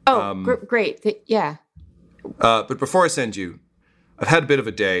Great. Yeah. but before I send you, I've had a bit of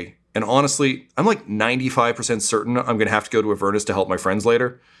a day, and honestly, I'm like 95% certain I'm going to have to go to Avernus to help my friends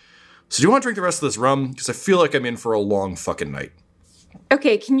later. So do you want to drink the rest of this rum? Because I feel like I'm in for a long fucking night.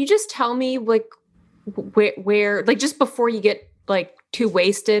 Okay, can you just tell me like where like just before you get like too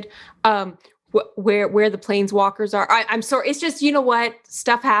wasted, where the planeswalkers are? I'm sorry, it's just, you know what,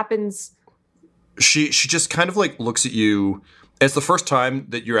 stuff happens. She just kind of like looks at you. It's the first time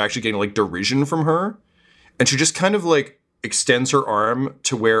that you're actually getting like derision from her, and she just kind of like extends her arm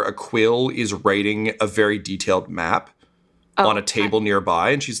to where a quill is writing a very detailed map on a table nearby,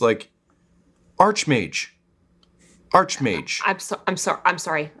 and she's like, Archmage. I'm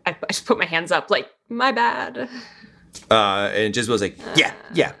sorry. I just put my hands up like, my bad. And Jizbo's like, yeah,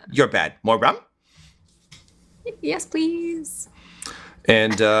 you're bad. More rum? Yes, please.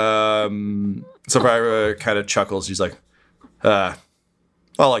 And Sapphira kind of chuckles. She's like, I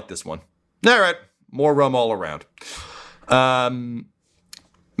like this one. All right, more rum all around.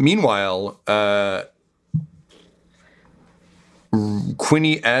 Meanwhile,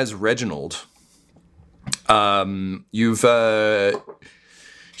 Quinny as Reginald, you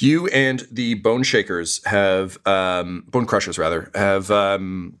and the Bone Shakers have, Bone Crushers rather, have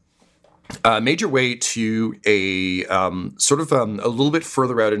made your way to a sort of a little bit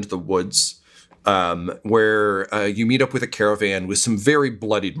further out into the woods, where you meet up with a caravan with some very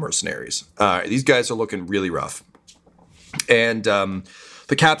bloodied mercenaries. These guys are looking really rough. And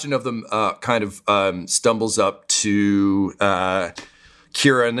the captain of them kind of stumbles up to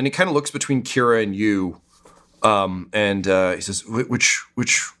Kira, and then he kind of looks between Kira and you, and he says, "Which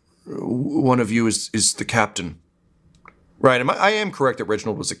one of you is the captain?" Right? I am correct that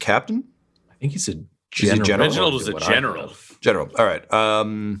Reginald was a captain? I think he's a Is he general. Reginald was a general. General. All right.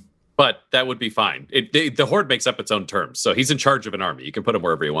 But that would be fine. The Horde makes up its own terms, so he's in charge of an army. You can put him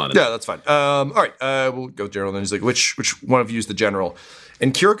wherever you want. Yeah, that's fine. All right, we'll go with General. Then he's like, which one of you is the general?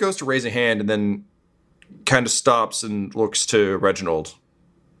 And Kira goes to raise a hand and then kind of stops and looks to Reginald.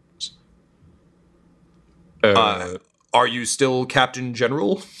 Are you still Captain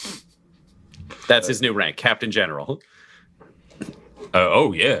General? That's his new rank, Captain General.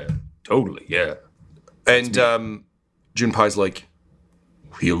 Oh, yeah. Totally, yeah. And Junpei's like,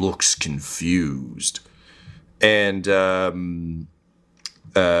 he looks confused. And Kira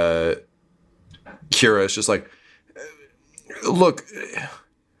is just like, look,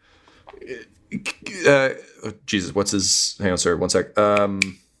 Jesus, what's his, hang on, sir, one sec.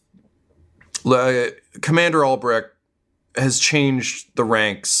 Commander Albrecht has changed the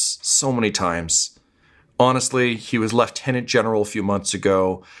ranks so many times. Honestly, he was Lieutenant General a few months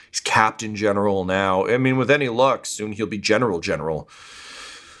ago. He's Captain General now. I mean, with any luck, soon he'll be General.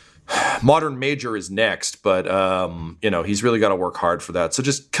 Modern Major is next, but, he's really got to work hard for that. So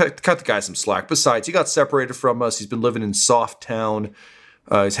just cut the guy some slack. Besides, he got separated from us. He's been living in Soft Town.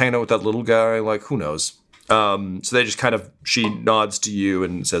 He's hanging out with that little guy. Like, who knows? So they just kind of, she nods to you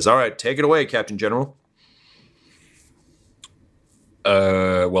and says, all right, take it away, Captain General.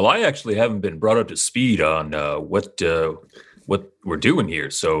 Well, I actually haven't been brought up to speed on what we're doing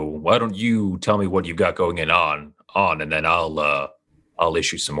here. So why don't you tell me what you've got going on, and then I'll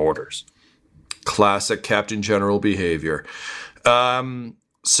issue some orders. Classic Captain General behavior. So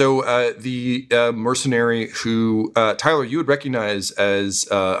the mercenary who Tyler, you would recognize as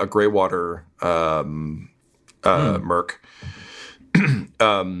a Greywater merc,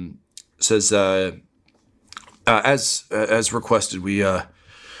 says, as requested, we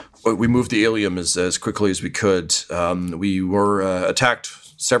moved the Ilium as quickly as we could. We were attacked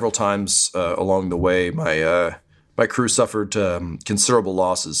several times along the way. My crew suffered considerable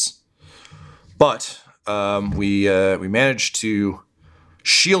losses, but we managed to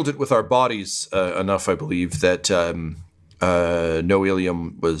shield it with our bodies enough, I believe, that no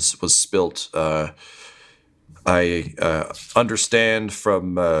Ilium was spilt. I understand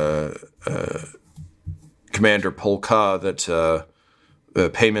from Commander Polka that the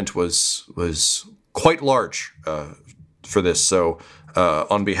payment was quite large for this. So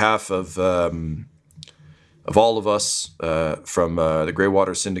on behalf of all of us from the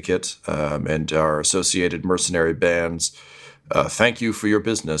Greywater Syndicate and our associated mercenary bands, thank you for your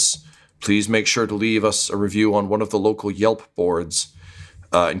business. Please make sure to leave us a review on one of the local Yelp boards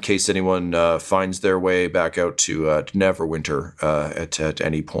in case anyone finds their way back out to Neverwinter at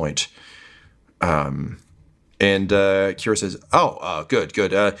any point. And Kira says,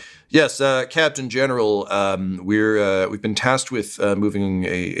 good. Yes, Captain General, we've been tasked with moving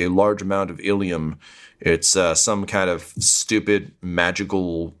a large amount of ilium. It's some kind of stupid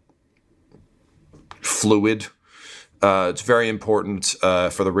magical fluid. It's very important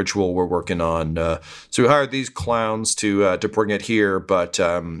for the ritual we're working on. So we hired these clowns to bring it here, but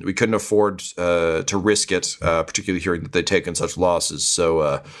we couldn't afford to risk it, particularly hearing that they'd taken such losses.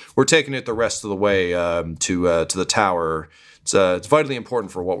 So we're taking it the rest of the way to the tower. It's vitally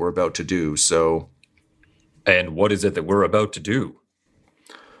important for what we're about to do. So, and what is it that we're about to do?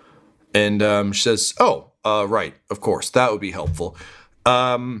 And she says, right, of course, that would be helpful.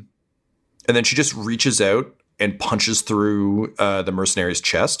 And then she just reaches out and punches through the mercenary's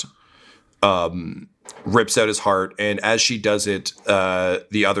chest, rips out his heart, and as she does it,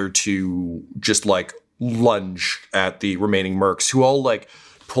 the other two just like lunge at the remaining mercs, who all like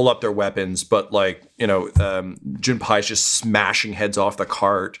pull up their weapons, but like, Junpei's just smashing heads off the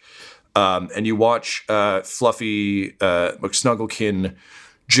cart, and you watch Fluffy McSnugglekin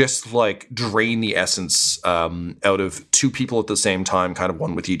just like drain the essence out of two people at the same time, kind of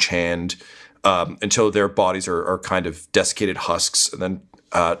one with each hand, until their bodies are kind of desiccated husks, and then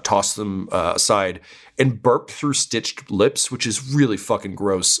toss them aside and burp through stitched lips, which is really fucking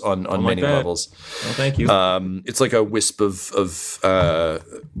gross on many levels. Oh, thank you. It's like a wisp of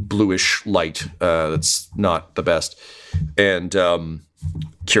bluish light that's not the best. And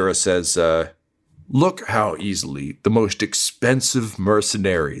Kira says, look how easily the most expensive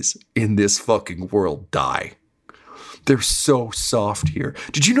mercenaries in this fucking world die. They're so soft here.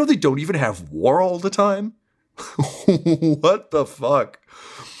 Did you know they don't even have war all the time? What the fuck?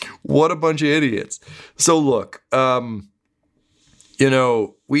 What a bunch of idiots. So look,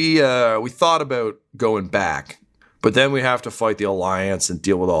 we thought about going back, but then we have to fight the Alliance and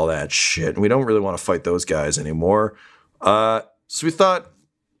deal with all that shit. And we don't really want to fight those guys anymore. So we thought,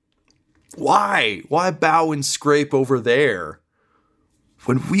 why bow and scrape over there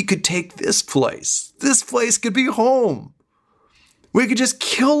when we could take this place? This place could be home. We could just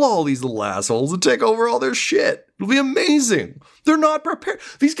kill all these little assholes and take over all their shit. It'll be amazing. They're not prepared.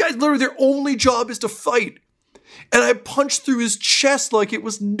 These guys, literally, their only job is to fight. And I punched through his chest like it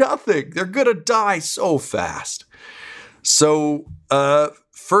was nothing. They're gonna die so fast. So,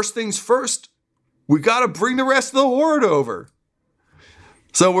 first things first, we gotta bring the rest of the horde over.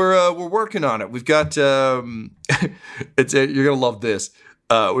 So we're working on it. We've got you're gonna love this.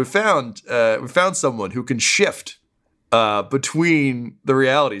 We found someone who can shift between the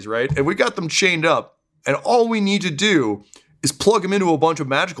realities, right? And we got them chained up, and all we need to do is plug them into a bunch of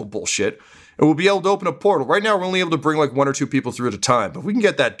magical bullshit, and we'll be able to open a portal. Right now, we're only able to bring like one or two people through at a time, but if we can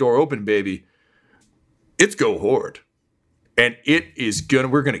get that door open, baby, it's go horde. And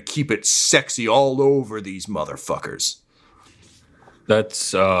we're gonna keep it sexy all over these motherfuckers. That's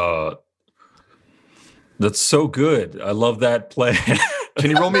so good. I love that plan. Can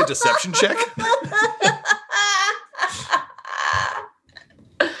you roll me a deception check?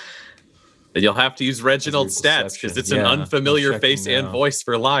 And you'll have to use Reginald's stats because it's an unfamiliar face and voice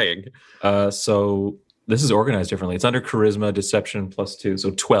for lying. So this is organized differently. It's under charisma, deception +2,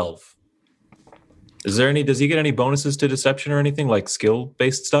 so 12. Does he get any bonuses to deception or anything like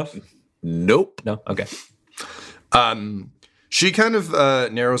skill-based stuff? Nope. No? Okay. She kind of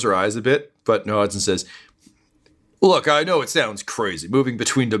narrows her eyes a bit, but nods and says, look, I know it sounds crazy, moving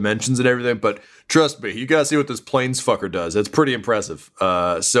between dimensions and everything, but trust me, you gotta see what this planes fucker does. It's pretty impressive.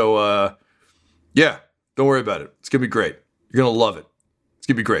 Yeah, don't worry about it. It's gonna be great. You're gonna love it. It's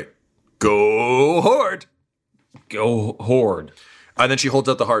gonna be great. Go horde! Go horde. And then she holds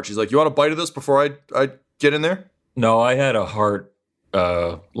out the heart. She's like, you want a bite of this before I get in there? No, I had a heart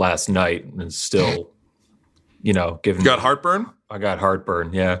last night and still, giving You got heartburn? I got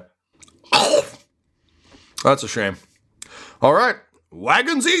heartburn, yeah. That's a shame. All right.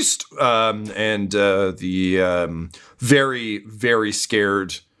 Wagons east. And the very, very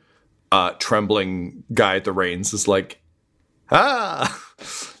scared, trembling guy at the reins is like, and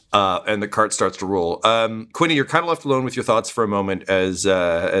the cart starts to roll. Quinny, you're kind of left alone with your thoughts for a moment as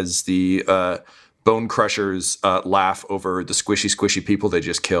the bone crushers laugh over the squishy people they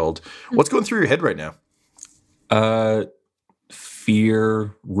just killed. What's going through your head right now?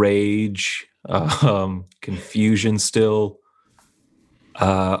 Fear, rage, confusion still.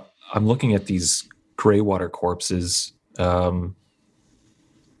 I'm looking at these Greywater corpses.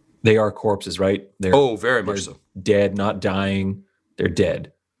 They are corpses, right? They're very much so. Dead, not dying. They're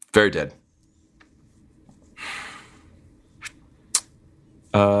dead. Very dead.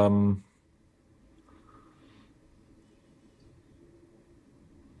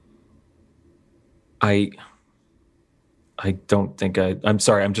 I don't think I'm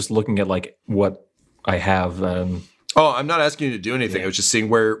sorry. I'm just looking at like what I have. I'm not asking you to do anything. I was just seeing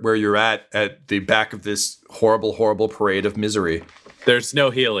where you're at the back of this horrible, horrible parade of misery. There's no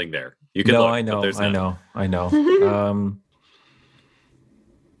healing there. You can no, look, I know.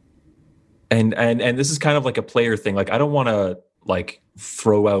 And this is kind of like a player thing. Like I don't want to like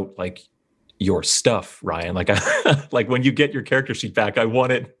throw out like your stuff, Ryan. Like like when you get your character sheet back, I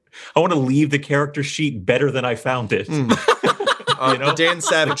want to leave the character sheet better than I found it. You know? The Dan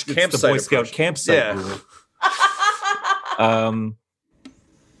Savage campsite. The Boy Scout campsite. Yeah.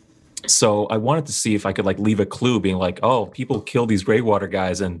 So I wanted to see if I could like leave a clue being like, oh, people kill these Greywater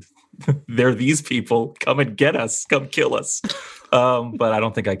guys and they're these people. Come and get us. Come kill us. But I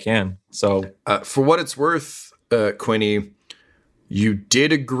don't think I can. So for what it's worth, Quinny, you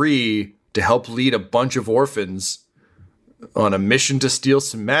did agree to help lead a bunch of orphans on a mission to steal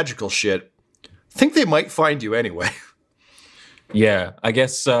some magical shit. Think they might find you anyway. Yeah, I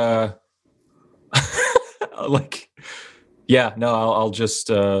guess I'll just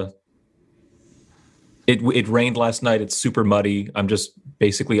it rained last night. It's super muddy. I'm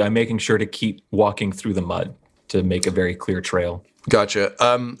making sure to keep walking through the mud to make a very clear trail. Gotcha.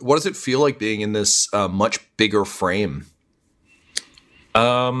 What does it feel like being in this much bigger frame?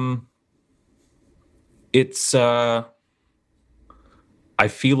 It's I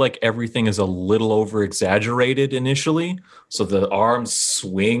feel like everything is a little over exaggerated initially. So the arms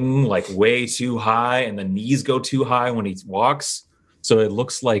swing like way too high and the knees go too high when he walks. So it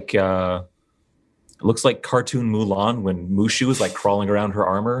looks like cartoon Mulan when Mushu is like crawling around her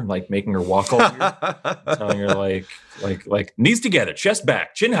armor, like making her walk all weird, telling her like knees together, chest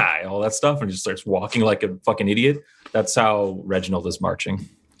back, chin high, all that stuff, and just starts walking like a fucking idiot. That's how Reginald is marching.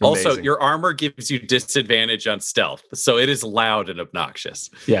 Also, Amazing. your armor gives you disadvantage on stealth, so it is loud and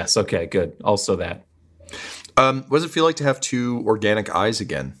obnoxious. Yes, okay, good. Also that. What does it feel like to have two organic eyes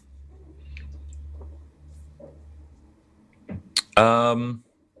again? I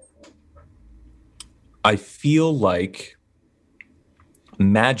feel like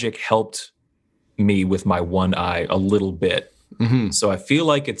magic helped me with my one eye a little bit. Mm-hmm. So I feel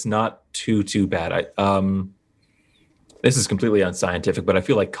like it's not too bad. This is completely unscientific, but I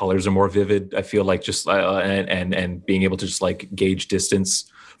feel like colors are more vivid. I feel like just and being able to just like gauge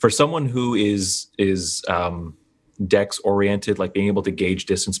distance for someone who is dex oriented, like being able to gauge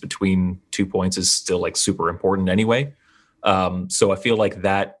distance between 2 points is still like super important anyway. So I feel like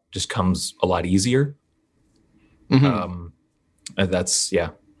that just comes a lot easier. Mm-hmm. And that's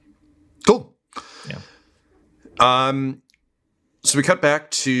cool. Yeah. So we cut back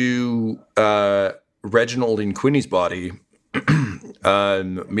to Reginald in Quinny's body,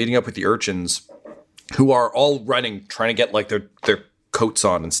 meeting up with the urchins, who are all running, trying to get like their coats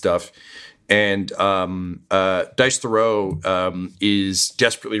on and stuff. And Dice Thoreau is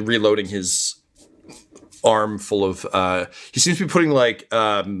desperately reloading his arm full of. He seems to be putting like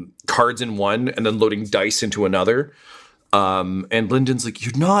cards in one and then loading dice into another. And Lyndon's like,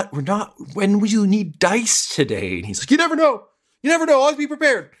 we're not. When will you need dice today? And he's like, you never know. Always be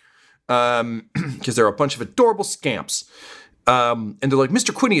prepared. Because they're a bunch of adorable scamps. And they're like,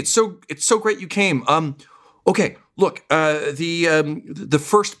 Mr. Quinny, it's so great you came. Okay, look, the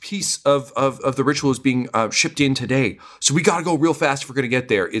first piece of the ritual is being shipped in today. So we gotta go real fast if we're gonna get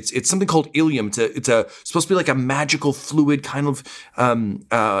there. It's something called ilium. It's supposed to be like a magical fluid, kind of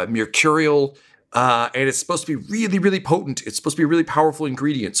mercurial, and it's supposed to be really, really potent. It's supposed to be a really powerful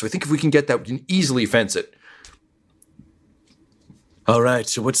ingredient. So I think if we can get that, we can easily fence it. All right,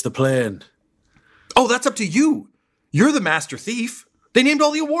 so what's the plan? Oh, that's up to you. You're the master thief. They named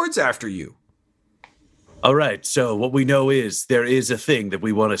all the awards after you. All right, so what we know is there is a thing that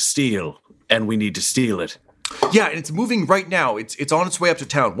we want to steal, and we need to steal it. Yeah, and it's moving right now. It's on its way up to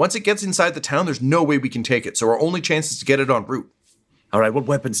town. Once it gets inside the town, there's no way we can take it. So our only chance is to get it en route. All right, what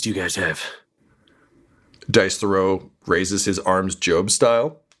weapons do you guys have? Dice Thoreau raises his arms Job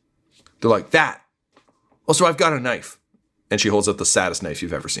style. They're like, that. Also, I've got a knife. And she holds up the saddest knife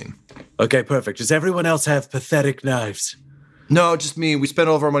you've ever seen. Okay, perfect. Does everyone else have pathetic knives? No, just me. We spent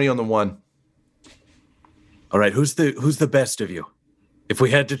all of our money on the one. All right, who's the best of you? If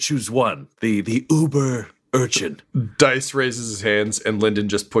we had to choose one, the uber urchin. Dice raises his hands, and Lyndon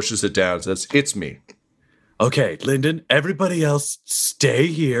just pushes it down and says, "It's me." Okay, Lyndon, everybody else stay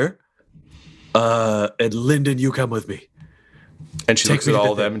here. And Lyndon, you come with me. And she looks at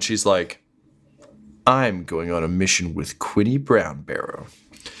all of them, and she's like, "I'm going on a mission with Quinny Brown Barrow."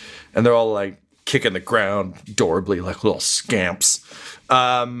 And they're all like kicking the ground adorably like little scamps.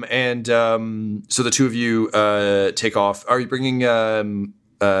 So the two of you take off. Are you bringing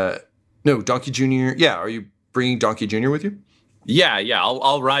Donkey Jr.? Yeah, are you bringing Donkey Jr. with you? Yeah,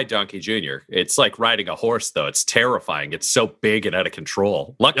 I'll ride Donkey Jr. It's like riding a horse, though. It's terrifying. It's so big and out of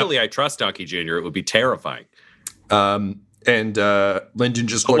control. Luckily, I trust Donkey Jr. It would be terrifying. And Lyndon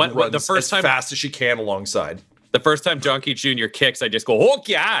just runs as fast as she can alongside. The first time Donkey Jr. kicks, I just go, "Oh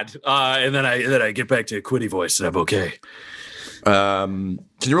God!" And then I get back to Quinny voice, and I'm okay. Can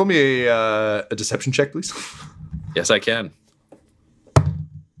you roll me a deception check, please? Yes, I can.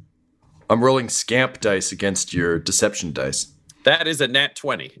 I'm rolling scamp dice against your deception dice. That is a nat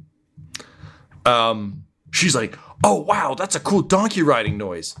 20. She's like, "Oh, wow, that's a cool donkey riding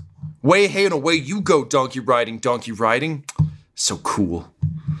noise. Way hey and away you go, donkey riding. So cool."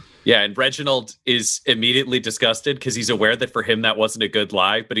 Yeah, and Reginald is immediately disgusted because he's aware that for him that wasn't a good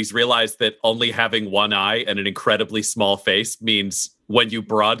lie, but he's realized that only having one eye and an incredibly small face means when you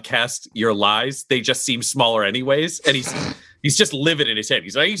broadcast your lies, they just seem smaller anyways. And he's just livid in his head.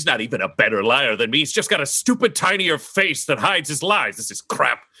 He's like, he's not even a better liar than me. He's just got a stupid, tinier face that hides his lies. This is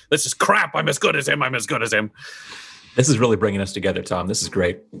crap. I'm as good as him. This is really bringing us together, Tom. This is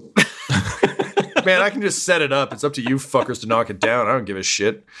great. Man, I can just set it up. It's up to you fuckers to knock it down. I don't give a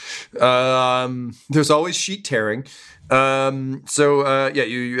shit. There's always sheet tearing. You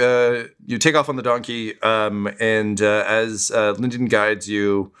take off on the donkey, and as Lyndon guides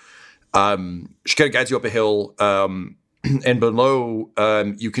you, she kind of guides you up a hill, and below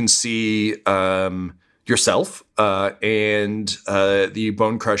you can see yourself and the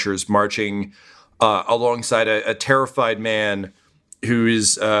Bone Crushers marching alongside a terrified man who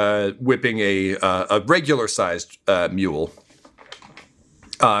is whipping a regular-sized mule,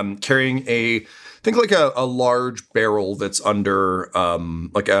 carrying a large barrel that's under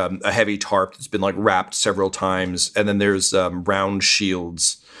a heavy tarp that's been like wrapped several times, and then there's round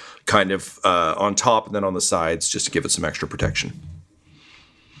shields kind of on top and then on the sides just to give it some extra protection.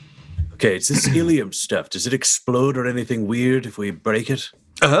 Okay, it's this helium stuff. Does it explode or anything weird if we break it?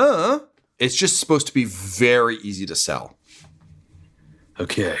 It's just supposed to be very easy to sell.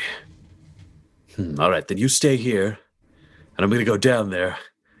 Okay. All right, then you stay here, and I'm going to go down there,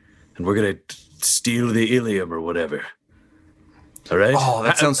 and we're going to steal the ilium or whatever. All right? Oh,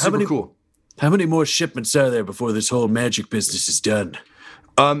 that sounds super cool. How many more shipments are there before this whole magic business is done?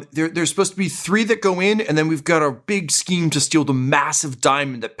 There's supposed to be 3 that go in, and then we've got our big scheme to steal the massive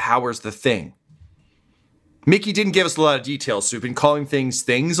diamond that powers the thing. Mickey didn't give us a lot of details, so we've been calling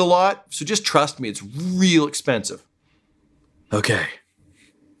things a lot, so just trust me, it's real expensive. Okay.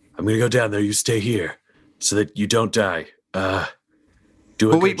 I'm going to go down there. You stay here so that you don't die.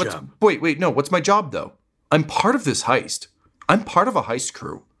 Do a good job. No. What's my job, though? I'm part of this heist. I'm part of a heist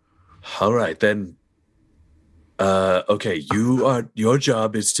crew. All right, then. Okay, your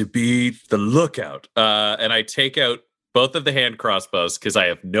job is to be the lookout. And I take out both of the hand crossbows because I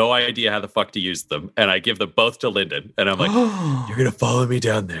have no idea how the fuck to use them. And I give them both to Lyndon. And I'm like, you're going to follow me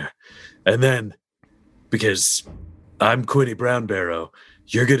down there. And then, because I'm Quinny Brown Barrow,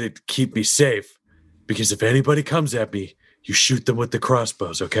 you're going to keep me safe, because if anybody comes at me, you shoot them with the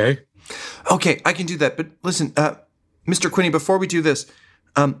crossbows, okay? Okay, I can do that. But listen, Mr. Quinny, before we do this,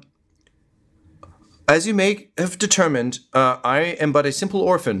 as you may have determined, I am but a simple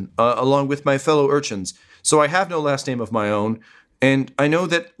orphan, along with my fellow urchins, so I have no last name of my own, and I know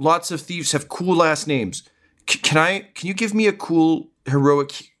that lots of thieves have cool last names. Can you give me a cool,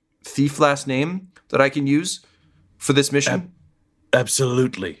 heroic thief last name that I can use for this mission?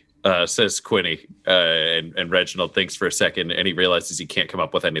 Absolutely, says Quinny. And Reginald thinks for a second, and he realizes he can't come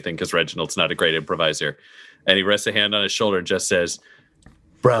up with anything because Reginald's not a great improviser. And he rests a hand on his shoulder and just says,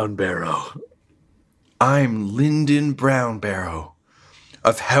 Brown Barrow. I'm Lyndon Brown Barrow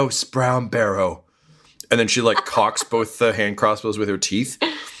of House Brown Barrow. And then she like cocks both the hand crossbows with her teeth.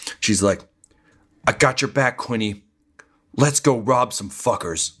 She's like, I got your back, Quinny. Let's go rob some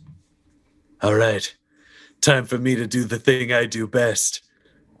fuckers. All right. Time for me to do the thing I do best.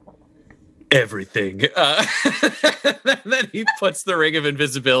 everything. Then he puts the ring of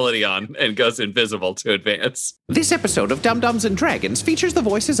invisibility on and goes invisible to advance. This episode of Dum-Dums and Dragons features the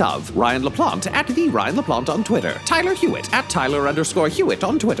voices of Ryan LaPlante at the Ryan LaPlante on Twitter, Tyler Hewitt at Tyler_Hewitt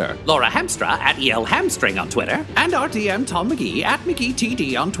on Twitter, Laura Hamstra at EL Hamstring on Twitter, and our DM Tom McGee at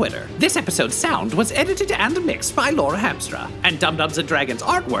McGeeTD on Twitter. This episode's sound was edited and mixed by Laura Hamstra, and Dum-Dums and Dragons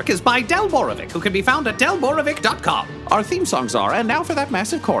artwork is by Del Borovic, who can be found at delborovic.com. Our theme songs are And Now for That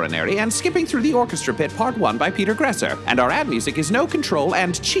Massive Coronary and Skipping Through the Orchestra Pit Part 1 by Peter Gresser, and our ad music is No Control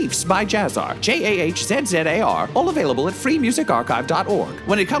and Chiefs by Jazzar, JAHZZAR, all available at freemusicarchive.org.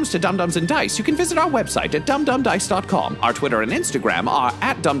 When it comes to Dum-Dums and Dice, you can visit our website at dumdumdice.com. Our Twitter and Instagram are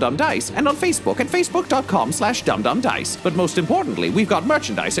at dumdumdice, and on Facebook at facebook.com/dumdumdice. But most importantly, we've got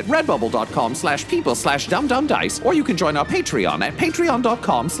merchandise at redbubble.com/people/dumdumdice, or you can join our Patreon at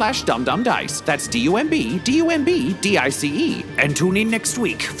patreon.com/dumdumdice. That's DUMBDICE. And tune in next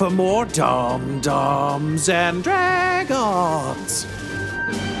week for more Dum-Dums and Dragons.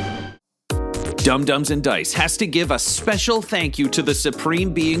 Dum-Dums and Dice has to give a special thank you to the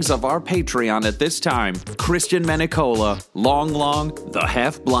supreme beings of our Patreon at this time. Christian Menicola, Long, the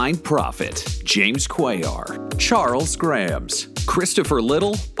Half-Blind Prophet, James Cuellar, Charles Grams, Christopher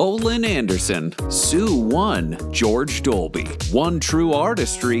Little, Olin Anderson, Sue One, George Dolby, One True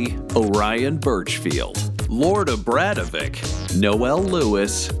Artistry, Orion Birchfield, Lord Abradovic, Noel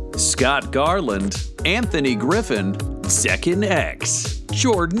Lewis, Scott Garland, Anthony Griffin, Zekin X,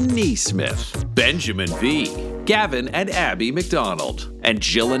 Jordan Neesmith, Benjamin V, Gavin and Abby McDonald, and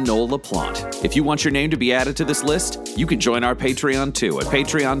Jill and Noel LaPlante. If you want your name to be added to this list, you can join our Patreon too at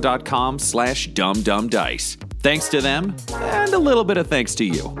patreon.com/dumdumdice. Thanks to them, and a little bit of thanks to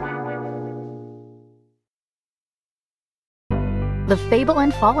you. The Fable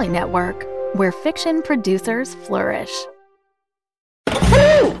and Folly Network, where fiction producers flourish.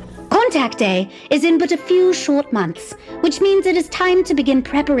 Hello! Contact Day is in but a few short months, which means it is time to begin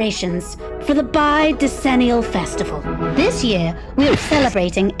preparations for the Bidecennial Festival. This year, we are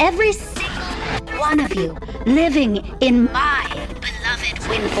celebrating every single one of you living in my beloved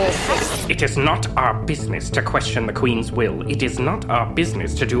Windfall City. It is not our business to question the Queen's will. It is not our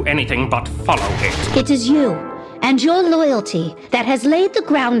business to do anything but follow it. It is you and your loyalty that has laid the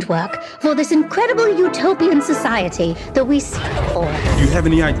groundwork for this incredible utopian society that we seek for. Do you have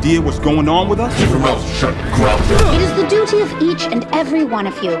any idea what's going on with us? Keep your mouth shut, It is the duty of each and every one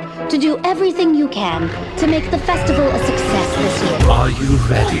of you to do everything you can to make the festival a success this year. Are you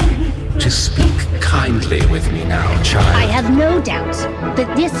ready to speak kindly with me now, child? I have no doubt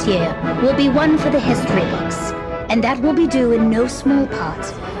that this year will be one for the history books, and that will be due in no small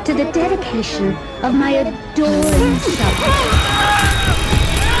part to the dedication of my adoring subjects.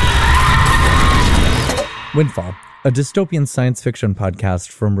 Windfall, a dystopian science fiction podcast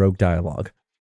from Rogue Dialogue.